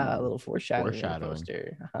 Ooh. A little foreshadowing.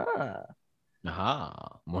 Poster.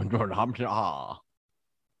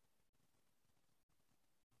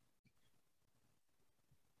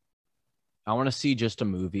 I want to see just a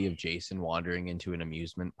movie of Jason wandering into an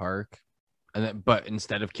amusement park But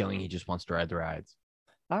instead of killing, he just wants to ride the rides.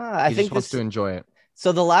 I think wants to enjoy it.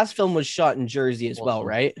 So the last film was shot in Jersey as well,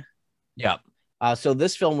 right? Yeah. So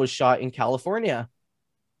this film was shot in California.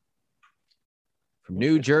 From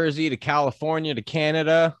New Jersey to California to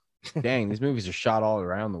Canada. Dang, these movies are shot all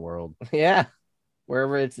around the world. Yeah.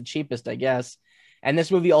 Wherever it's the cheapest, I guess. And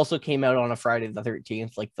this movie also came out on a Friday the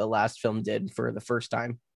 13th, like the last film did for the first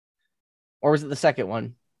time. Or was it the second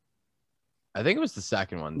one? I think it was the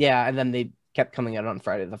second one. Yeah, and then they kept coming out on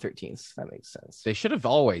Friday the 13th. That makes sense. They should have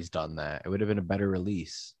always done that. It would have been a better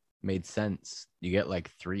release. Made sense. You get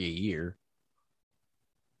like 3 a year.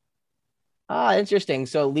 Interesting.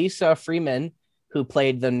 So Lisa Freeman, who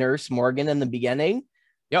played the nurse Morgan in the beginning.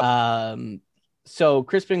 Yep. So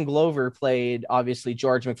Crispin Glover played obviously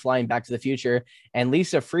George McFly in Back to the Future, and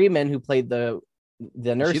Lisa Freeman, who played the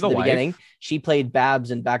nurse in the beginning, she played Babs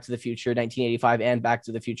in Back to the Future 1985 and Back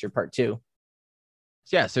to the Future Part 2.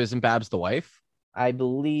 Yeah, so isn't Babs the wife? I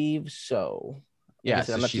believe so. Yeah,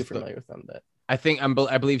 I'm not too familiar with them, but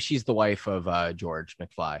I believe she's the wife of George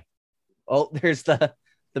McFly. Oh, there's the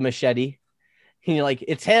machete. And you're like,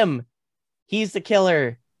 it's him. He's the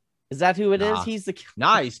killer. Is that who it is? He's the killer.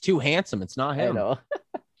 Nah, he's too handsome. It's not him. I know.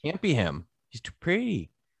 Can't be him. He's too pretty.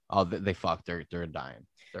 Oh, they fucked. They're dying.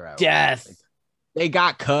 They're out. Death. They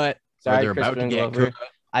got cut. Sorry, they're Crispin about to Glover. get cut.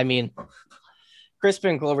 I mean,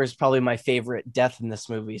 Crispin Glover is probably my favorite death in this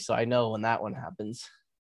movie, so I know when that one happens.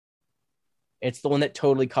 It's the one that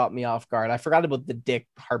totally caught me off guard. I forgot about the dick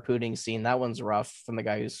harpooning scene. That one's rough from the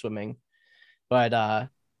guy who's swimming. But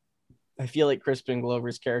I feel like Crispin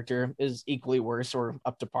Glover's character is equally worse or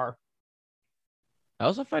up to par. I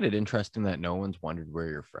also find it interesting that no one's wondered where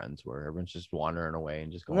your friends were. Everyone's just wandering away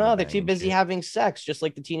and just going. No, they're too busy having sex, just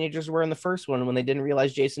like the teenagers were in the first one when they didn't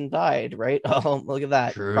realize Jason died, right? Oh, look at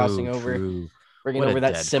that. Crossing over, bringing over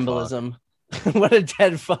that symbolism. What a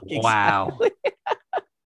dead fucking wow.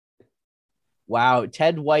 Wow.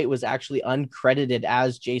 Ted White was actually uncredited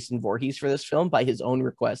as Jason Voorhees for this film by his own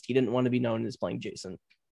request. He didn't want to be known as playing Jason.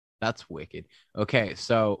 That's wicked. Okay,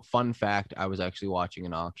 so fun fact, I was actually watching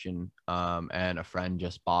an auction and a friend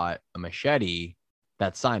just bought a machete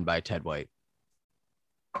that's signed by Ted White.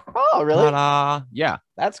 Oh, really? Ta-da! Yeah.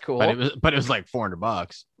 That's cool. But it was like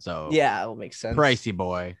 $400. So yeah, it'll make sense. Pricey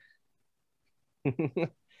boy.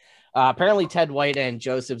 Apparently Ted White and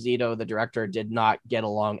Joseph Zito, the director, did not get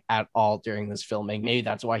along at all during this filming. Maybe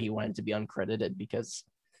that's why he wanted to be uncredited, because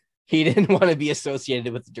he didn't want to be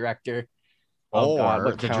associated with the director. Oh,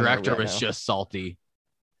 God, the director was just salty.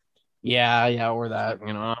 Yeah, or that.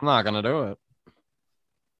 You know, I'm not gonna do it.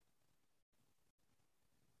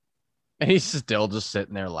 And he's still just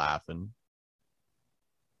sitting there laughing.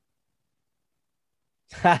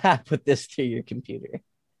 Put this to your computer.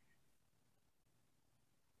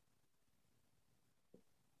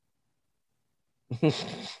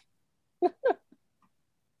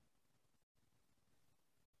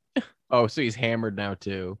 Oh, so he's hammered now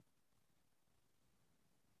too.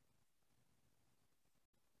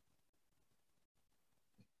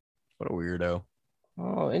 What a weirdo.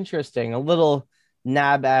 Oh, interesting. A little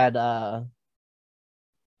nab at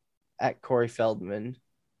Corey Feldman.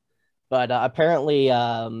 But apparently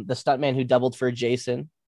the stuntman who doubled for Jason,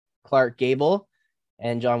 Clark Gable,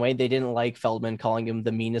 and John Wayne, they didn't like Feldman calling him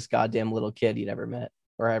the meanest goddamn little kid he'd ever met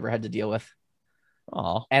or ever had to deal with.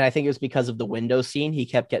 Oh, and I think it was because of the window scene. He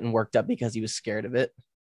kept getting worked up because he was scared of it.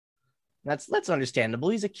 That's understandable.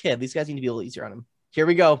 He's a kid. These guys need to be a little easier on him. Here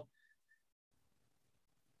we go.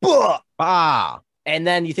 And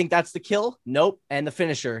then you think that's the kill? Nope. And the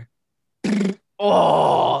finisher.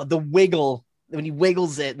 Oh, the wiggle. When he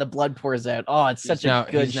wiggles it, the blood pours out. Oh, it's such a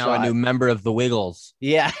good shot. Now a new member of the Wiggles.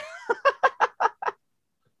 Yeah.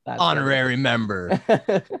 Honorary member.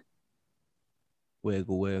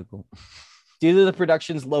 Wiggle. Due to the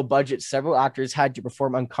production's low budget, several actors had to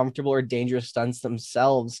perform uncomfortable or dangerous stunts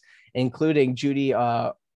themselves, including Judy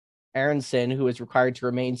Aronson, who was required to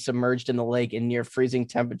remain submerged in the lake in near freezing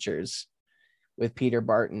temperatures with Peter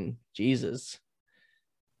Barton. Jesus.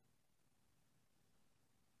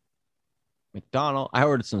 I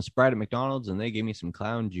ordered some Sprite at McDonald's and they gave me some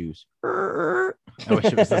clown juice. I wish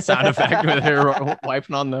it was the sound effect with her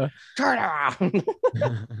wiping on the turn around.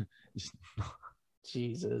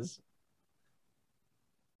 Jesus.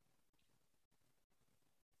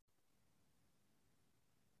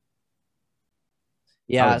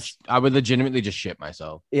 Yeah, I would legitimately just shit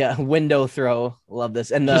myself. Yeah, window throw. Love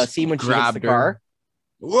this. And the scene when she hits the car.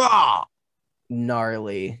 Wow.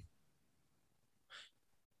 Gnarly.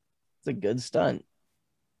 It's a good stunt.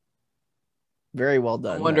 Very well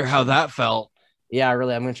done. I wonder how that felt. Yeah,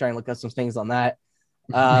 really. I'm going to try and look up some things on that.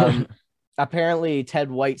 Apparently, Ted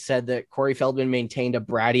White said that Corey Feldman maintained a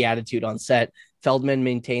bratty attitude on set. Feldman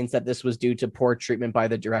maintains that this was due to poor treatment by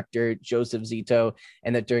the director, Joseph Zito,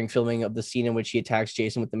 and that during filming of the scene in which he attacks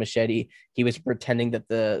Jason with the machete, he was pretending that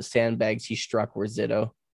the sandbags he struck were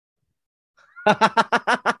Zito.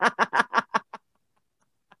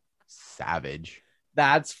 Savage.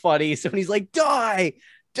 That's funny. So when he's like, die,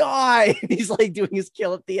 die, and he's like doing his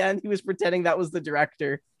kill at the end, he was pretending that was the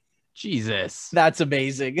director. Jesus. That's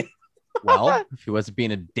amazing. Well, if he wasn't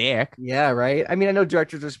being a dick. Yeah, right. I mean, I know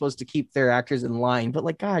directors are supposed to keep their actors in line, but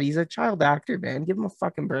like, God, he's a child actor, man. Give him a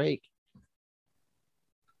fucking break.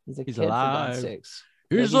 He's a kid, alive. For God's sakes.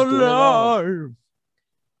 He's alive.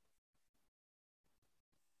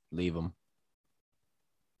 Leave him.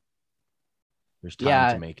 There's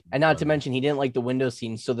time to make. And not to mention, he didn't like the window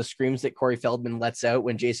scene. So the screams that Corey Feldman lets out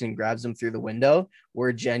when Jason grabs him through the window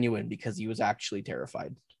were genuine because he was actually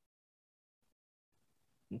terrified.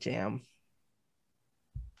 Damn,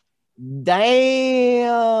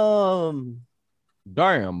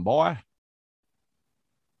 boy.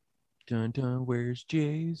 Dun dun, where's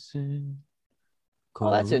Jason?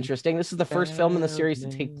 Oh, that's interesting. This is the first film in the series to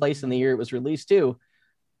take place in the year it was released too.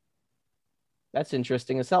 That's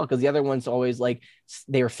interesting as hell, because the other ones always like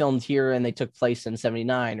they were filmed here and they took place in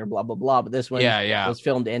 79 or blah blah blah. But this one was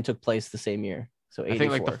filmed and took place the same year. So 84. I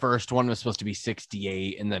think like the first one was supposed to be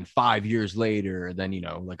 68, and then 5 years later, then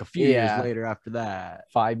like a few years later after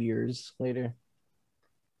that. 5 years later.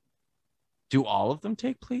 Do all of them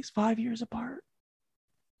take place 5 years apart?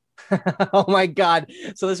 Oh my God.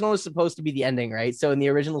 So this one was supposed to be the ending, right? So in the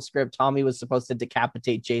original script, Tommy was supposed to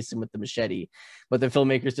decapitate Jason with the machete, but the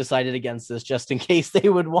filmmakers decided against this just in case they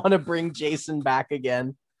would want to bring Jason back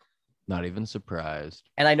again. Not even surprised.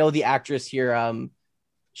 And I know the actress here,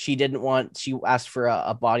 she asked for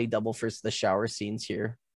a body double for the shower scenes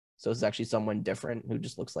here. So it's actually someone different who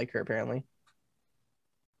just looks like her, apparently.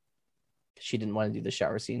 She didn't want to do the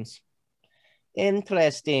shower scenes.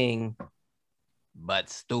 Interesting. But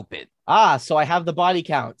stupid. So I have the body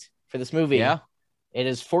count for this movie. Yeah. It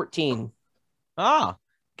is 14.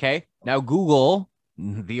 Okay. Now Google,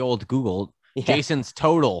 the old Google, Jason's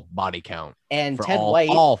total body count. And for Ted White.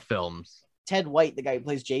 All films. Ted White, the guy who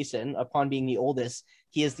plays Jason, upon being the oldest,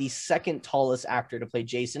 he is the second tallest actor to play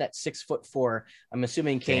Jason at 6'4". I'm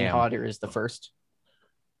assuming Kane Hodder is the first.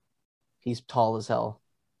 He's tall as hell.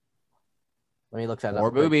 Let me look that up.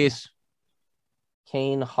 More boobies.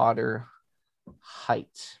 Kane Hodder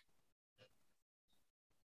height.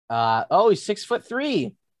 He's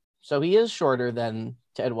 6'3". So he is shorter than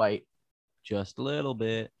Ted White. Just a little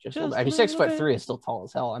bit. I mean, 6'3" is still tall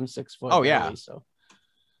as hell. I'm 6 foot. Oh, yeah. Really, so.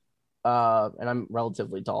 And I'm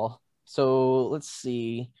relatively tall. So let's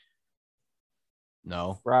see.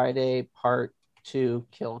 No. Friday part 2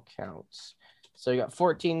 kill counts. So you got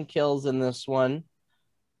 14 kills in this one.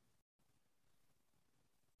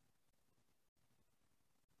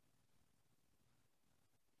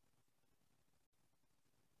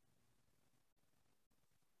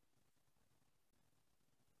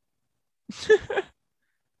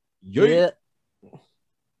 Yeah.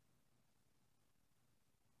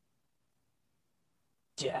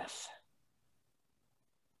 Death.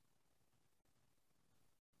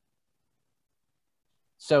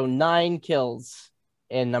 So 9 kills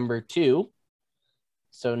in number 2.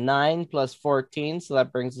 So 9 plus 14. So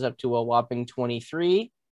that brings us up to a whopping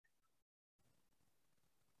 23.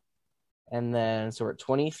 And then, so we're at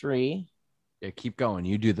 23. Yeah, keep going.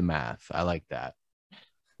 You do the math. I like that.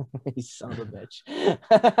 You son of a bitch.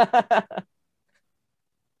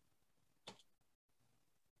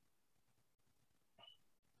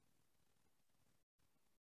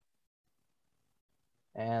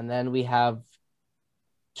 And then we have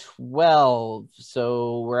 12.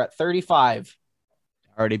 So we're at 35.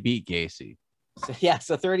 Already beat Gacy.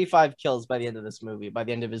 So 35 kills by the end of this movie, by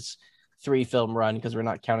the end of his 3-film run, because we're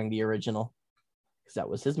not counting the original, because that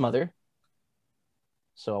was his mother.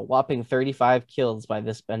 So a whopping 35 kills by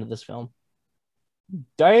this end of this film.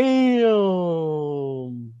 Damn.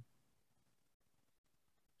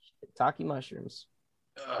 Shiitake mushrooms.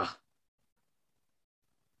 Ugh.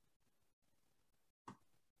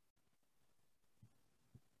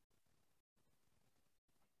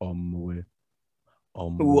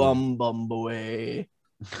 Away.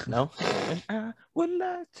 No? I would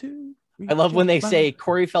like to. I love when they say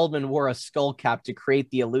Corey Feldman wore a skull cap to create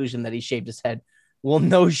the illusion that he shaved his head. Well,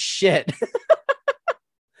 no shit.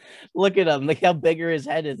 Look at him. Look how bigger his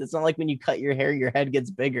head is. It's not like when you cut your hair, your head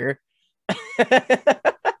gets bigger.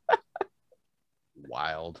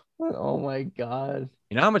 Wild. Oh my God.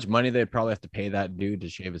 You know how much money they'd probably have to pay that dude to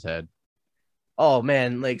shave his head? Oh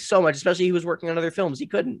man, like so much, especially he was working on other films. He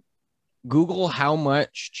couldn't. Google how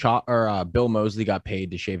much Bill Moseley got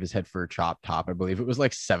paid to shave his head for a chop top. I believe it was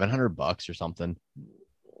like $700 or something.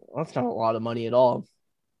 That's not a lot of money at all,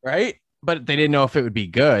 right? But they didn't know if it would be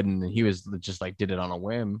good, and he was just like did it on a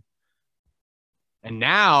whim. And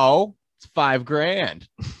now it's $5,000.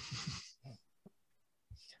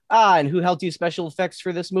 And who helped do special effects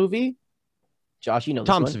for this movie? Josh, you know this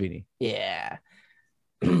Tom one. Savini. Yeah.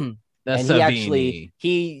 That's the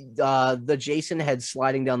Jason head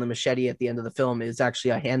sliding down the machete at the end of the film is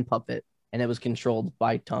actually a hand puppet, and it was controlled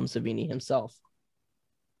by Tom Savini himself.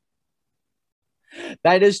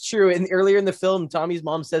 That is true. And earlier in the film, Tommy's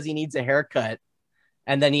mom says he needs a haircut,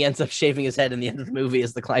 and then he ends up shaving his head in the end of the movie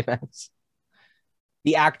as the climax.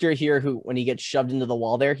 The actor here, who when he gets shoved into the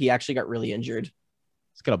wall there, he actually got really injured.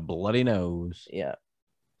 He's got a bloody nose. Yeah.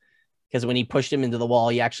 Because when he pushed him into the wall,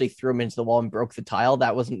 he actually threw him into the wall and broke the tile.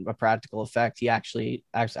 That wasn't a practical effect. He actually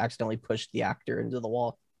accidentally pushed the actor into the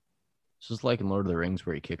wall. It's just like in Lord of the Rings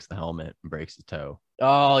where he kicks the helmet and breaks his toe.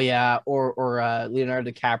 Oh, yeah. Or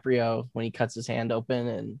Leonardo DiCaprio when he cuts his hand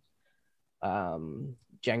open and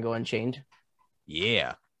Django Unchained.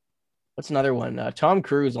 Yeah. What's another one? Tom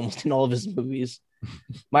Cruise almost in all of his movies.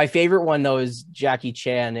 My favorite one, though, is Jackie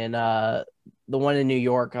Chan in the one in New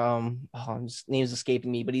York. His name's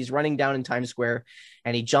escaping me, but he's running down in Times Square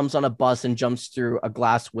and he jumps on a bus and jumps through a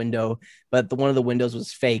glass window, but one of the windows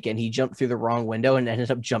was fake and he jumped through the wrong window and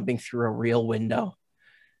ended up jumping through a real window.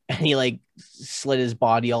 And he like slid his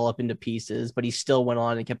body all up into pieces, but he still went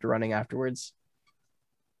on and kept running afterwards.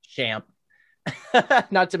 Champ.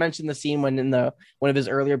 Not to mention the scene when in one of his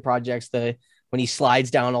earlier projects, when he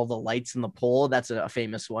slides down all the lights in the pole. That's a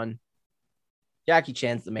famous one. Jackie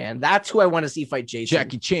Chan's the man. That's who I want to see fight Jason.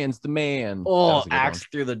 Jackie Chan's the man. Oh, axe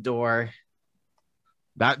through the door.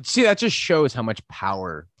 That just shows how much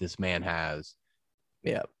power this man has.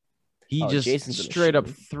 Yeah. He just Jason's straight up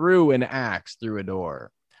threw an axe through a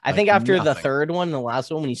door. I think after the third one, the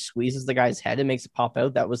last one, when he squeezes the guy's head and makes it pop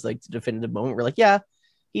out, that was like the definitive moment. We're like, yeah,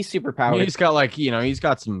 he's super powered. He's got like, he's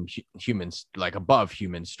got some humans, like above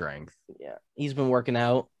human strength. Yeah. He's been working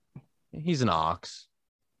out. He's an ox.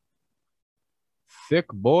 Thick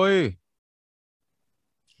boy.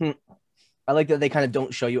 I like that they kind of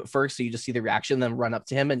don't show you at first, so you just see the reaction, then run up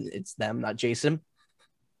to him, and it's them, not Jason.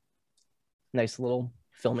 Nice little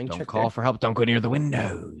filming trick. Don't call for help. Don't go near the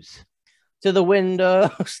windows. To the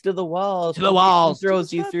windows, to the walls. To the walls.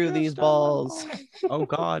 Throws you through these balls. Oh,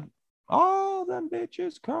 God. All them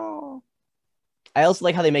bitches crawl. I also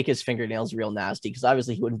like how they make his fingernails real nasty, because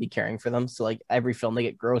obviously he wouldn't be caring for them. So like every film they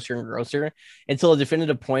get grosser and grosser until a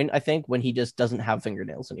definitive point, I think, when he just doesn't have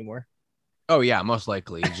fingernails anymore. Oh yeah, most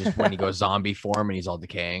likely. Just when he goes zombie form and he's all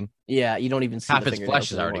decaying. Yeah, you don't even see half his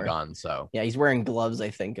flesh is already gone. So yeah, he's wearing gloves, I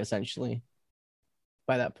think, essentially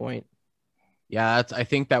by that point. Yeah, I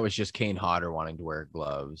think that was just Kane Hodder wanting to wear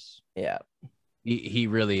gloves. Yeah, he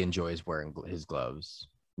really enjoys wearing his gloves,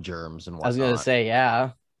 germs and whatnot. I was gonna say,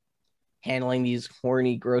 yeah. Handling these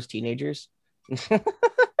horny, gross teenagers.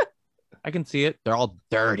 I can see it. They're all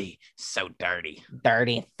dirty. So dirty.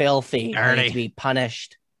 Dirty, filthy. Dirty. Need to be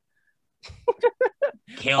punished.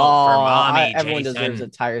 Kill for mommy, everyone Jason. Deserves a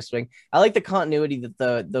tire swing. I like the continuity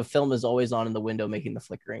that the film is always on in the window making the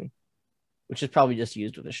flickering, which is probably just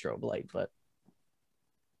used with a strobe light, but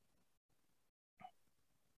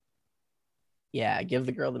yeah, give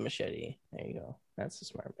the girl the machete. There you go. That's the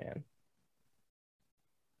smart man.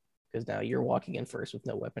 Because now you're walking in first with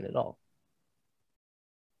no weapon at all.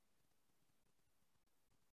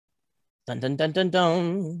 Dun dun dun dun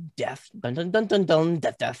dun. Death. Dun dun dun dun dun.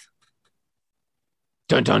 Death, death.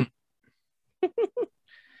 Dun dun.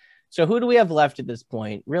 So who do we have left at this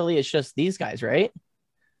point? Really, it's just these guys, right?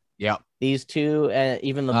 Yeah. These two, and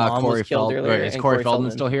even the mom was killed earlier. Wait, is Corey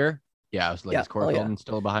Feldman still here? Yeah, I was like, yeah. Is Corey Feldman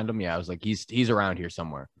still behind him? Yeah, I was like, he's around here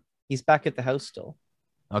somewhere. He's back at the house still.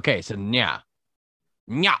 Okay, so yeah.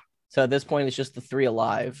 So at this point, it's just the three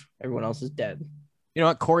alive. Everyone else is dead. You know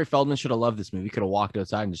what? Corey Feldman should have loved this movie. He could have walked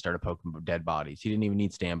outside and just started poking dead bodies. He didn't even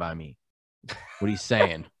need Stand By Me. What are you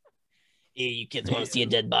saying? Yeah, you kids want to see a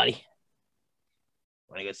dead body?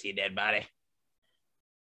 Want to go see a dead body?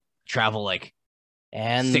 Travel like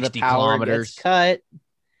and 60 the power kilometers. Gets cut.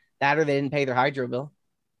 That or they didn't pay their hydro bill.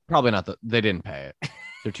 Probably not. They didn't pay it.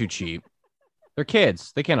 They're too cheap. They're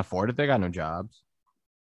kids. They can't afford it. They got no jobs.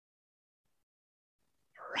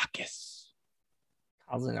 Ruckus.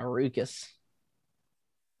 Causing a ruckus.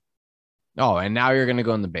 Oh, and now you're gonna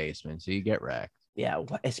go in the basement, so you get wrecked. Yeah,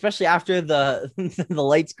 especially after the the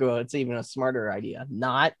lights go out. It's even a smarter idea.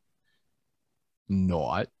 Not.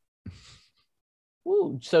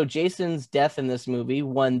 Ooh, so Jason's death in this movie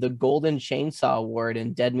won the Golden Chainsaw Award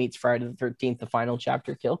in Dead Meets Friday the 13th, the final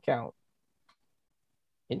chapter kill count.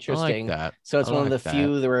 Interesting. that. So it's one of the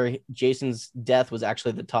few where Jason's death was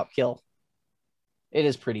actually the top kill. It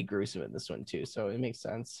is pretty gruesome in this one too, so it makes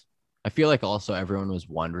sense. I feel like also everyone was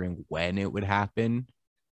wondering when it would happen.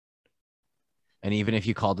 And even if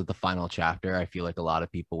you called it the final chapter, I feel like a lot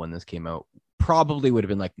of people when this came out probably would have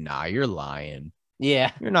been like, nah, you're lying.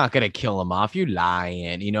 Yeah. You're not going to kill him off. You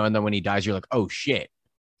lying. You know, and then when he dies, you're like, oh, shit.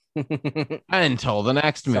 Until the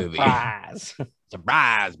next movie. Surprise.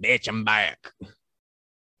 Surprise, bitch, I'm back.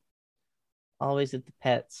 Always at the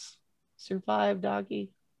pets. Survive,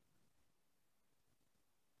 doggy.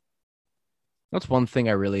 That's one thing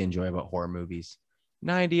I really enjoy about horror movies.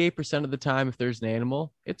 98% of the time, if there's an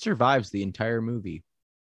animal, it survives the entire movie.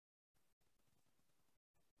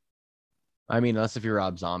 I mean, unless if you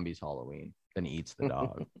Rob Zombie's Halloween, then he eats the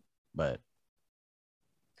dog. But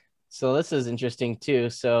so this is interesting too.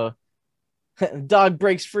 So dog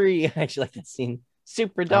breaks free. I actually like that scene.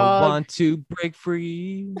 Super dog. I want to break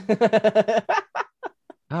free.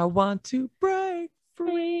 I want to break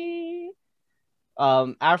free.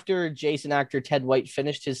 After Jason actor Ted White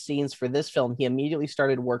finished his scenes for this film, he immediately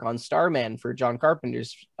started work on Starman for John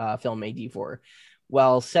Carpenter's film AD4.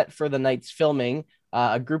 While set for the night's filming,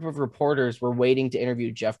 a group of reporters were waiting to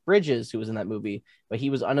interview Jeff Bridges, who was in that movie, but he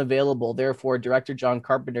was unavailable. Therefore, director John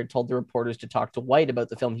Carpenter told the reporters to talk to White about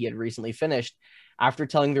the film he had recently finished. After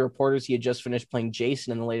telling the reporters he had just finished playing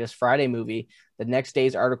Jason in the latest Friday movie, the next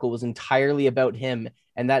day's article was entirely about him,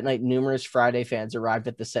 and that night numerous Friday fans arrived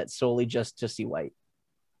at the set solely just to see White.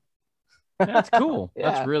 That's cool.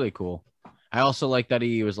 Yeah. That's really cool. I also like that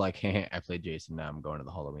he was like, hey, I played Jason, now I'm going to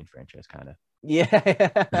the Halloween franchise, kind of. Yeah.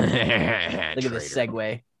 Look at this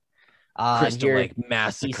segue. Crystal Lake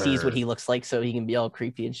Massacre. He sees what he looks like, so he can be all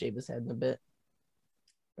creepy and shave his head in a bit.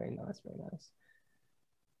 Very nice, very nice.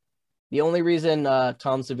 The only reason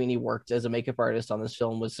Tom Savini worked as a makeup artist on this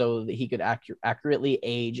film was so that he could accurately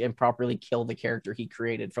age and properly kill the character he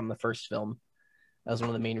created from the first film. That was one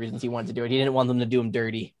of the main reasons he wanted to do it. He didn't want them to do him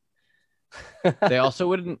dirty. They also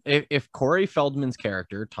wouldn't, if Corey Feldman's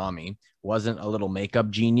character, Tommy, wasn't a little makeup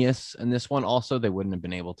genius in this one, also, they wouldn't have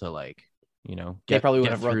been able to, like, you know, they probably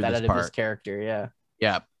would have wrote that out of his character. Yeah.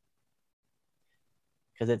 Yeah.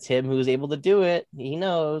 Because it's him who's able to do it. He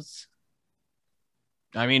knows.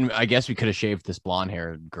 I mean, I guess we could have shaved this blonde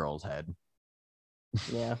haired girl's head.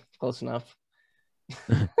 Yeah, close enough.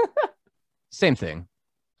 Same thing.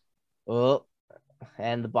 Oh,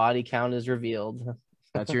 and the body count is revealed.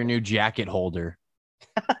 That's your new jacket holder.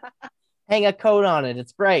 Hang a coat on it.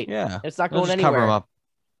 It's great. Yeah. It's not going anywhere. Cover him up.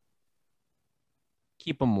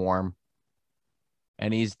 Keep him warm.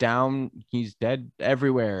 And he's down. He's dead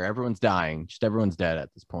everywhere. Everyone's dying. Just everyone's dead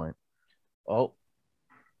at this point. Oh.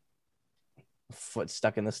 Foot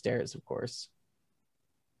stuck in the stairs, of course.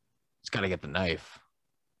 He's got to get the knife.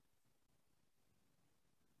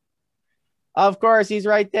 Of course, he's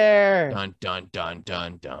right there. Dun, dun, dun,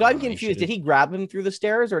 dun, dun. So I'm confused. Did he grab him through the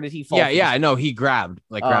stairs or did he fall? Yeah. No, he grabbed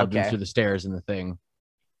him through the stairs in the thing.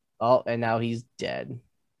 Oh, and now he's dead.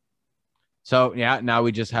 So, yeah, now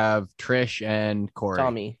we just have Trish and Corey.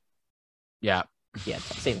 Tommy. Yeah. Yeah,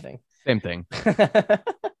 same thing. Same thing.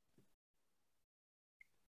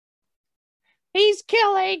 He's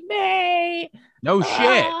killing me. No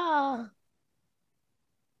shit.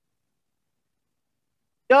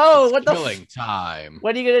 Go. It's what the killing time?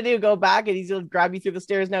 What are you gonna do? Go back and he's gonna grab you through the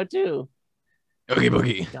stairs now too. Oogie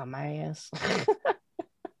boogie. Dumbass.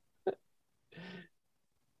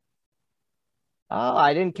 Oh,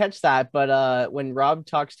 I didn't catch that. But when Rob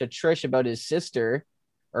talks to Trish about his sister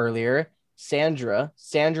earlier, Sandra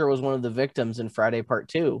was one of the victims in Friday Part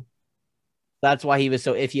 2. That's why he was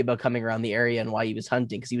so iffy about coming around the area and why he was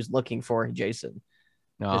hunting, because he was looking for Jason.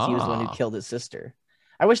 Because he was the one who killed his sister.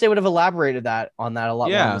 I wish they would have elaborated on that a lot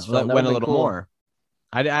more. Yeah, that went a little more.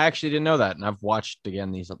 I actually didn't know that, and I've watched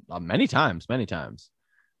again these many times.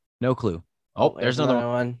 No clue. Oh, there's another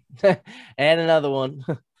one. And another one.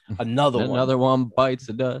 Another one bites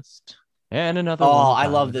the dust. And another one. Oh, I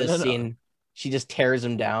love this scene. She just tears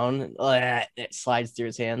him down. It slides through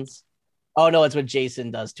his hands. Oh, no, it's what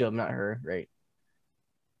Jason does to him, not her. Right.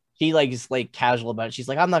 She is casual about it. She's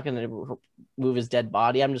like, I'm not going to move his dead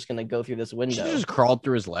body. I'm just going to go through this window. She just crawled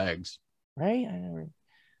through his legs. Right? I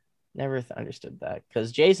never understood that,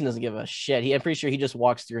 because Jason doesn't give a shit. I'm pretty sure he just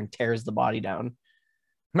walks through and tears the body down.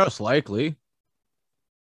 Most likely.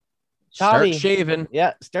 Tommy, start shaving.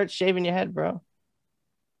 Yeah, start shaving your head, bro.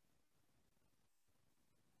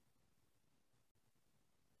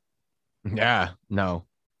 Yeah, no.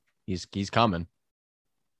 He's coming.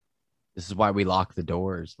 This is why we lock the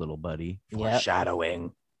doors, little buddy.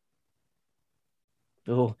 Foreshadowing.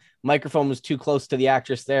 Oh, microphone was too close to the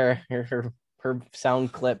actress there. Her her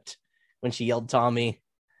sound clipped when she yelled Tommy.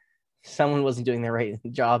 Someone wasn't doing the right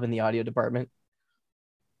job in the audio department.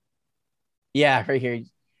 Yeah, right here.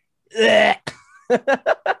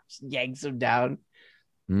 Yanks him down.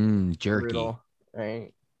 Jerky. Brutal.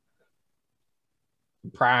 Right.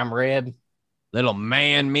 Prime rib. Little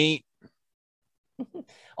man meat.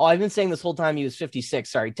 Oh, I've been saying this whole time he was 56.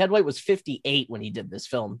 Sorry. Ted White was 58 when he did this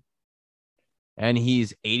film. And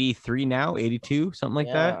he's 83 now, 82, something like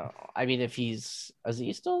that. I mean, is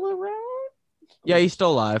he still around? Yeah, he's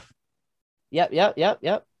still alive.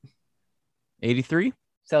 Yep. 83?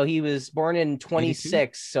 So he was born in 26.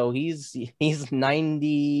 82? So he's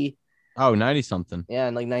 90. Oh, 90 something. Yeah,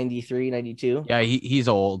 like 93, 92. Yeah, he's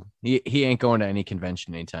old. He ain't going to any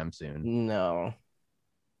convention anytime soon. No.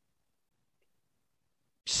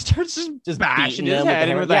 Starts just bashing his head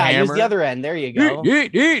in with a hammer. Yeah, use the other end. There you go.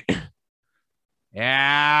 Eat.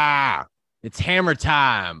 Yeah, it's hammer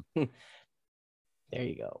time. There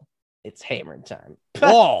you go. It's hammer time.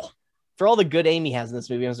 Whoa. For all the good aim he has in this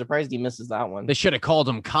movie, I'm surprised he misses that one. They should have called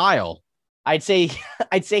him Kyle. I'd say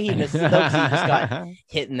he missed it though, because he just got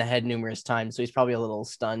hit in the head numerous times, so he's probably a little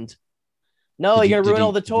stunned. No, you're gonna ruin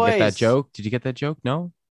all the toys. Did you get that joke? Did you get that joke?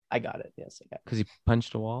 No, I got it. Yes, I got it. Because he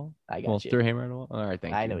punched a wall. I got you. Threw a hammer at a wall. All right,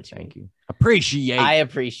 thank you. I know what you thank mean. You. Appreciate. I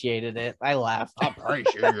appreciated it. I laughed.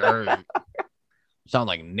 Appreciate. Sound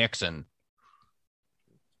like Nixon.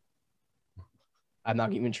 I'm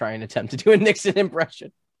not even trying to attempt to do a Nixon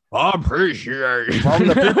impression. Appreciate. From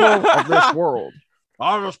the people of this world.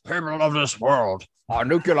 All the people of this world. Our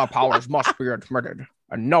nuclear powers must be admitted,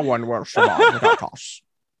 and no one will survive without us.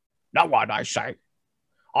 No one, I say.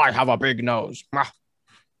 I have a big nose.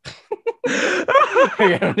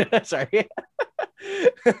 Sorry.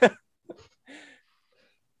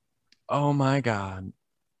 Oh my God.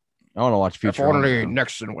 I want to watch Future. If only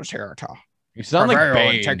Nixon was here to you sound like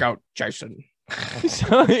Bane. Take out Jason.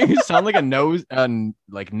 You sound like a nose,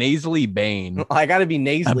 like nasally Bane. I gotta be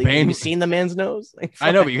nasally. Have you seen the man's nose? Like,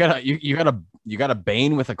 I know, but you gotta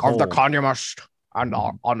Bane with a cold. Of the communist and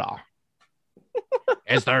honor.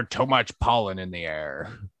 Is there too much pollen in the air?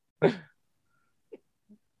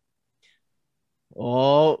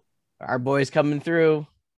 Oh, our boy's coming through.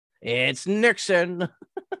 It's Nixon.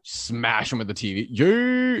 Smash him with the TV.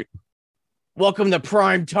 Yeah. Welcome to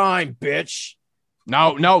prime time, bitch.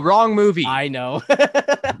 No, wrong movie. I know.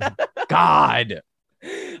 God.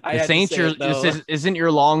 This isn't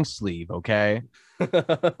your long sleeve, okay?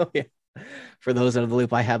 Yeah. For those out of the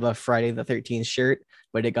loop, I have a Friday the 13th shirt,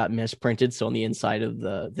 but it got misprinted. So on the inside of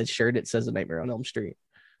the shirt, it says A Nightmare on Elm Street.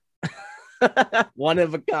 One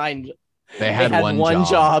of a kind. They had one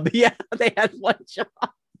job. Yeah, they had one job.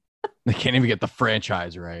 They can't even get the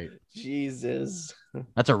franchise right. Jesus.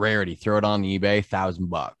 That's a rarity. Throw it on eBay,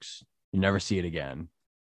 $1,000. You never see it again.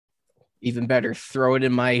 Even better, throw it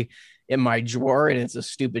in my drawer, and it's a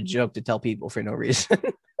stupid joke to tell people for no reason.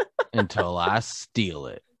 Until I steal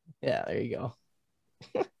it. Yeah, there you go.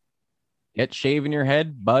 Get shaving your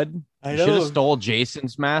head, bud. You should have stole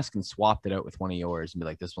Jason's mask and swapped it out with one of yours and be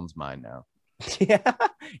like, this one's mine now. Yeah,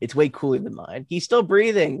 it's way cooler than mine. He's still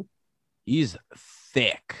breathing. He's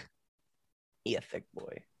thick. He a thick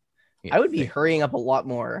boy. I would be hurrying up a lot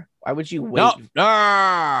more. Why would you wait?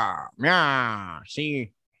 Yeah.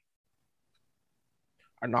 See.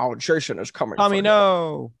 And now Jason is coming. Tommy,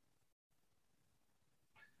 no.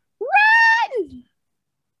 Run!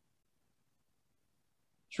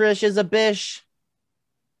 Trish is a bish.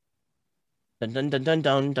 Dun dun dun dun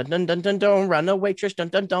dun dun dun dun dun dun. Run away, Trish. Dun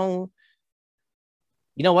dun dun.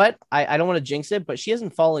 You know what? I don't want to jinx it, but she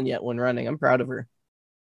hasn't fallen yet when running. I'm proud of her.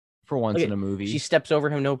 For once in a movie. She steps over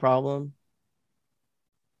him, no problem.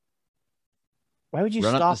 Why would you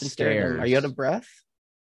stop and stare at him? Are you out of breath?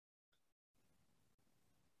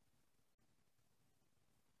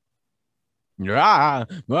 Oh,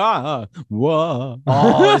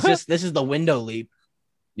 this is the window leap.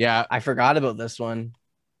 Yeah. I forgot about this one.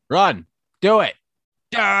 Run. Do it.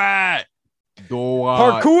 Do it.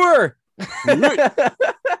 Parkour.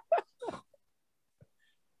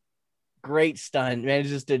 Great stunt.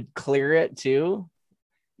 Manages to clear it too.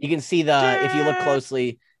 You can see if you look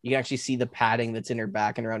closely, you can actually see the padding that's in her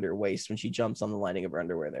back and around her waist when she jumps on the lining of her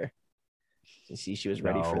underwear there. You see she was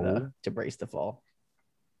ready to brace the fall.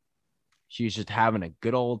 She's just having a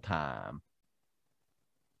good old time.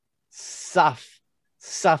 Safe.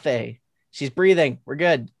 She's breathing. We're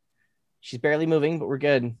good. She's barely moving, but we're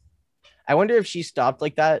good. I wonder if she stopped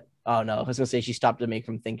like that. Oh no, I was gonna say she stopped to make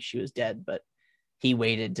him think she was dead, but he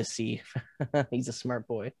waited to see. He's a smart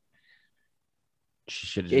boy.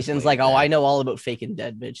 Jason's like, oh, I know all about faking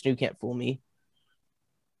dead, bitch. You can't fool me.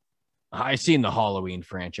 I seen the Halloween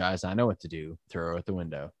franchise. I know what to do. Throw it out the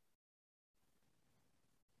window.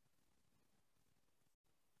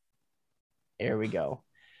 Here we go.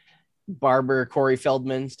 Barber Corey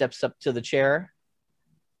Feldman steps up to the chair.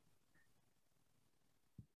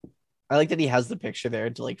 I like that he has the picture there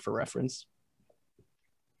to like for reference.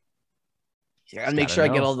 Yeah, I'll make sure I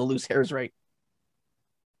get all the loose hairs right.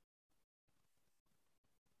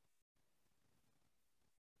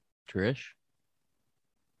 Trish,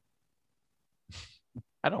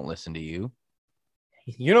 I don't listen to you.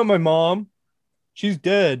 You're not my mom. She's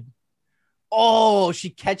dead. Oh, she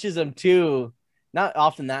catches him too. Not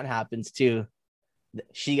often that happens too.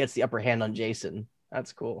 She gets the upper hand on Jason.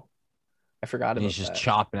 That's cool. I forgot about that. He's just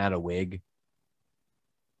chopping out a wig.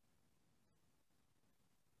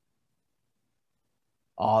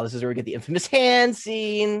 Oh, this is where we get the infamous hand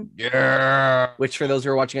scene. Yeah. Which, for those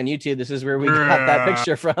who are watching on YouTube, this is where we got that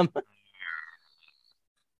picture from.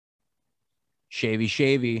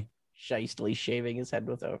 Shavy. Shystily shaving his head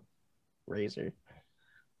with a razor.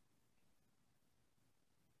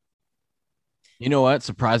 You know what?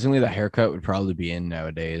 Surprisingly, the haircut would probably be in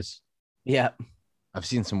nowadays. Yeah. I've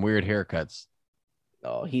seen some weird haircuts.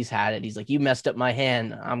 Oh, he's had it. He's like, you messed up my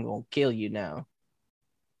hand. I'm going to kill you now.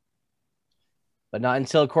 But not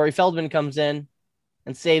until Corey Feldman comes in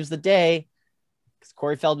and saves the day. Because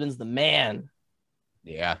Corey Feldman's the man.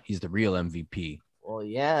 Yeah, he's the real MVP. Well,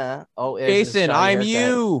 yeah. Oh, Jason, I'm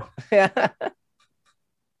you.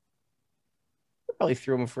 Probably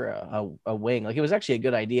threw him for a wing. Like, it was actually a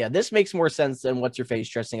good idea. This makes more sense than what's your face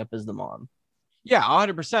dressing up as the mom. Yeah,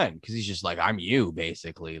 100%. Because he's just like, I'm you,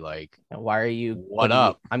 basically. Like, why are you? What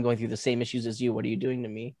up? I'm going through the same issues as you. What are you doing to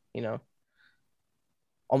me? You know,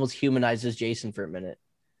 almost humanizes Jason for a minute.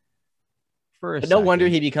 But no wonder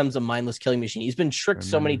he becomes a mindless killing machine. He's been tricked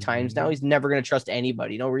so many times now. He's never going to trust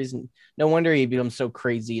anybody. No reason. No wonder he becomes so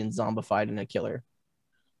crazy and zombified and a killer.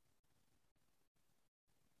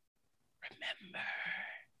 Remember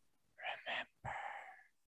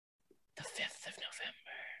the 5th of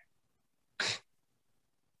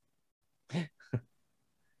November.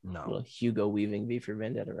 No. Little Hugo Weaving V for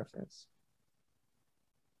Vendetta reference.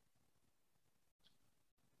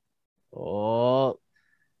 Oh.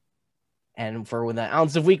 And for with an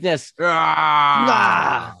ounce of weakness.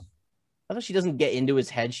 I thought she doesn't get into his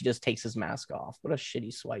head. She just takes his mask off. What a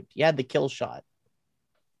shitty swipe. You had the kill shot.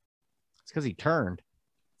 It's because he turned.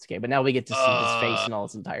 It's okay, but now we get to see his face in all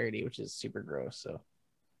its entirety, which is super gross. So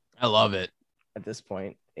I love it. At this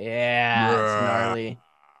point. Yeah, it's gnarly.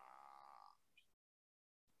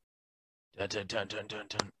 And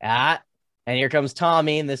here comes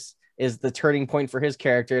Tommy, and this is the turning point for his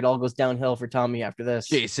character. It all goes downhill for Tommy after this.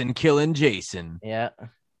 Jason killing Jason. Yeah.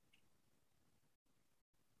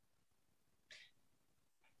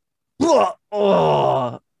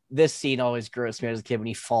 Oh, this scene always grossed me as a kid when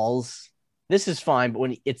he falls. This is fine, but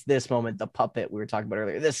when it's this moment, the puppet we were talking about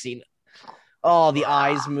earlier, this scene, oh, the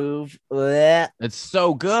eyes move. It's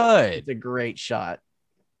so good. It's a great shot.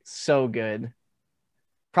 So good.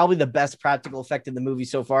 Probably the best practical effect in the movie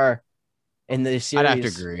so far in the series. I'd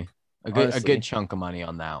have to agree. A good chunk of money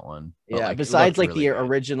on that one. But yeah, besides like really the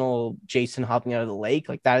original Jason hopping out of the lake,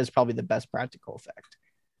 like that is probably the best practical effect.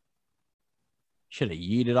 Should have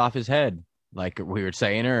yeeted off his head, like we were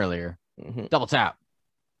saying earlier. Mm-hmm. Double tap.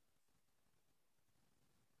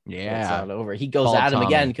 Yeah. It's not over. He goes at him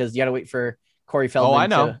again because you got to wait for Corey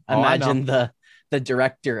Feldman to imagine the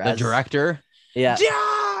director. The director? Yeah.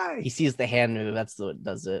 Die! He sees the hand move. That's what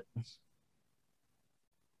does it.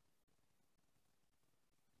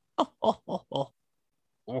 It's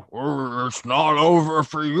not over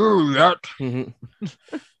for you yet. Mm-hmm.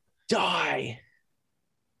 Die.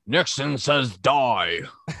 Nixon says die.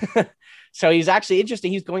 So he's actually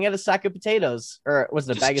interesting. He's going at a sack of potatoes, or was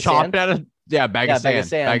it a bag of sand? Bag of sand.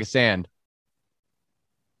 Bag of sand.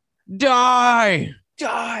 Die.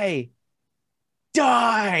 Die.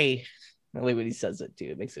 Die. I like when he says it too.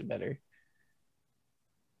 It makes it better.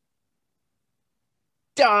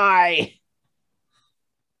 Die.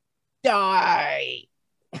 Die.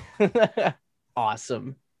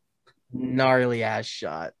 Awesome. Gnarly ass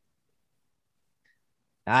shot.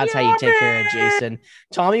 That's how you take care of Jason.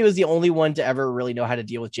 Tommy was the only one to ever really know how to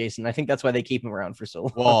deal with Jason. I think that's why they keep him around for so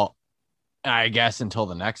long. Well, I guess until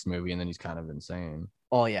the next movie, and then he's kind of insane.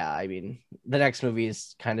 Oh, yeah. I mean, the next movie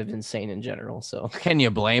is kind of insane in general. So can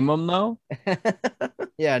you blame him, though?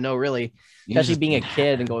 Yeah, no, really. Especially being a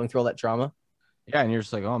kid and going through all that trauma. Yeah, and you're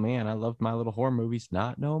just like, oh, man, I loved my little horror movies.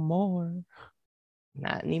 Not no more.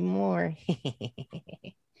 Not anymore.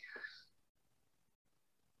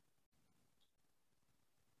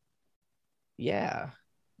 Yeah.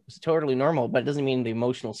 It's totally normal, but it doesn't mean the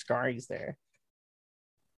emotional scarring is there.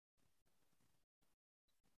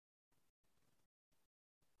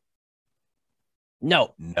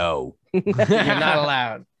 No. You're not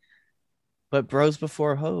allowed. But bros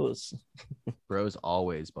before hoes. Bros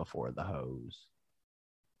always before the hose.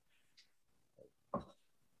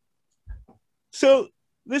 So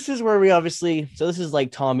this is where we this is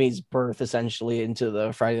like Tommy's birth essentially into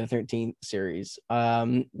the Friday the 13th series.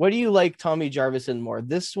 What do you like Tommy Jarvis more?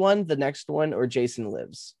 This one, the next one, or Jason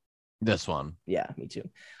Lives? This one. Yeah, me too.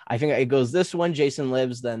 I think it goes this one, Jason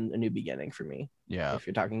Lives, then A New Beginning for me. Yeah. If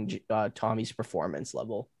you're talking Tommy's performance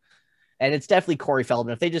level. And it's definitely Corey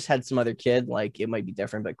Feldman. If they just had some other kid, like it might be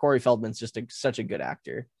different, but Corey Feldman's just such a good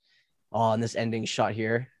actor. Oh, and this ending shot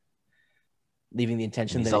here, leaving the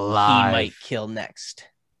intention that alive. He might kill next.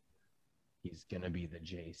 He's going to be the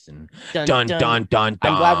Jason. Dun, dun, dun, dun, dun.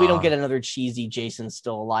 I'm glad we don't get another cheesy Jason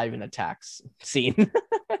still alive in attacks scene.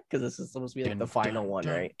 Because this is supposed to be like the final one,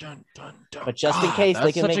 right? But just in case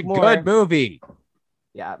they can make more. That's such a good movie.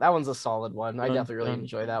 Yeah, that one's a solid one. I definitely really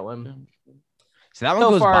enjoy that one. So that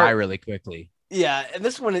one goes by really quickly. Yeah, and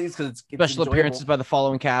this one is because it's special appearances by the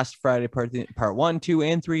following cast: Friday part 1, 2,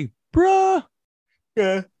 and 3. Bruh.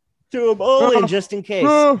 Yeah, do them all in just in case.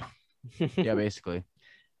 Yeah, basically.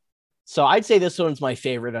 So I'd say this one's my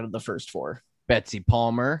favorite out of the first 4. Betsy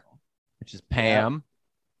Palmer, which is Pam.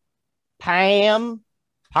 Yeah. Pam.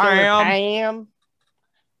 Are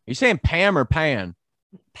you saying Pam or Pan?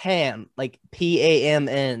 Pam, like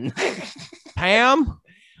Pamn. Pam?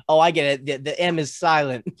 Oh, I get it. The M is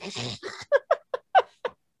silent.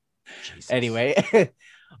 Anyway,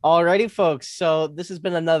 alrighty, folks. So this has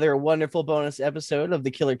been another wonderful bonus episode of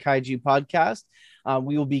the Killer Kaiju podcast.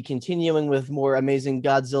 We will be continuing with more amazing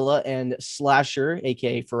Godzilla and slasher,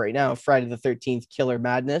 aka for right now, Friday the 13th Killer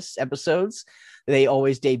Madness episodes. They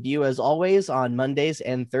always debut, as always, on Mondays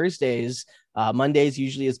and Thursdays. Mondays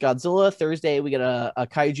usually is Godzilla. Thursday, we get a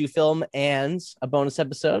kaiju film and a bonus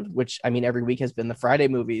episode, which, I mean, every week has been the Friday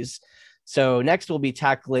movies. So next we'll be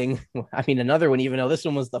tackling, another one, even though this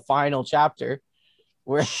one was the final chapter.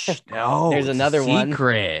 Where there's another one.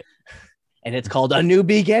 And it's called A New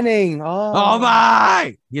Beginning. Oh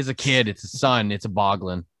my! He has a kid. It's a son. It's a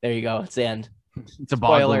Boglin. There you go. It's the end. It's a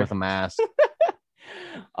Boglin with a mask.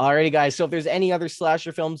 Alrighty, guys. So if there's any other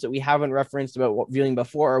slasher films that we haven't referenced about viewing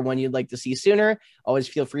before or one you'd like to see sooner, always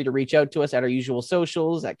feel free to reach out to us at our usual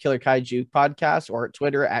socials at Killer Kaiju Podcast or at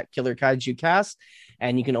Twitter at Killer Kaiju Cast.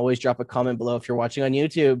 And you can always drop a comment below if you're watching on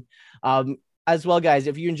YouTube. As well, guys,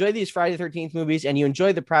 if you enjoy these Friday the 13th movies and you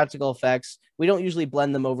enjoy the practical effects, we don't usually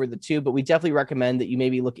blend them over the two, but we definitely recommend that you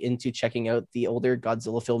maybe look into checking out the older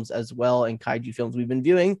Godzilla films as well and kaiju films we've been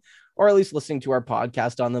viewing, or at least listening to our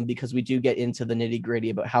podcast on them, because we do get into the nitty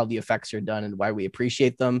gritty about how the effects are done and why we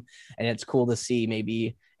appreciate them. And it's cool to see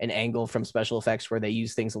maybe an angle from special effects where they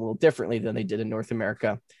use things a little differently than they did in North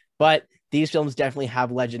America. But these films definitely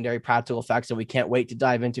have legendary practical effects, and we can't wait to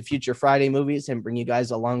dive into future Friday movies and bring you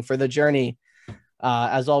guys along for the journey.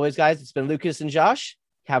 As always, guys, it's been Lucas and Josh.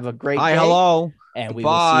 Have a great day. Hello. And we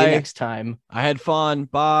will see you next time. I had fun.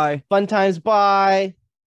 Bye. Fun times. Bye.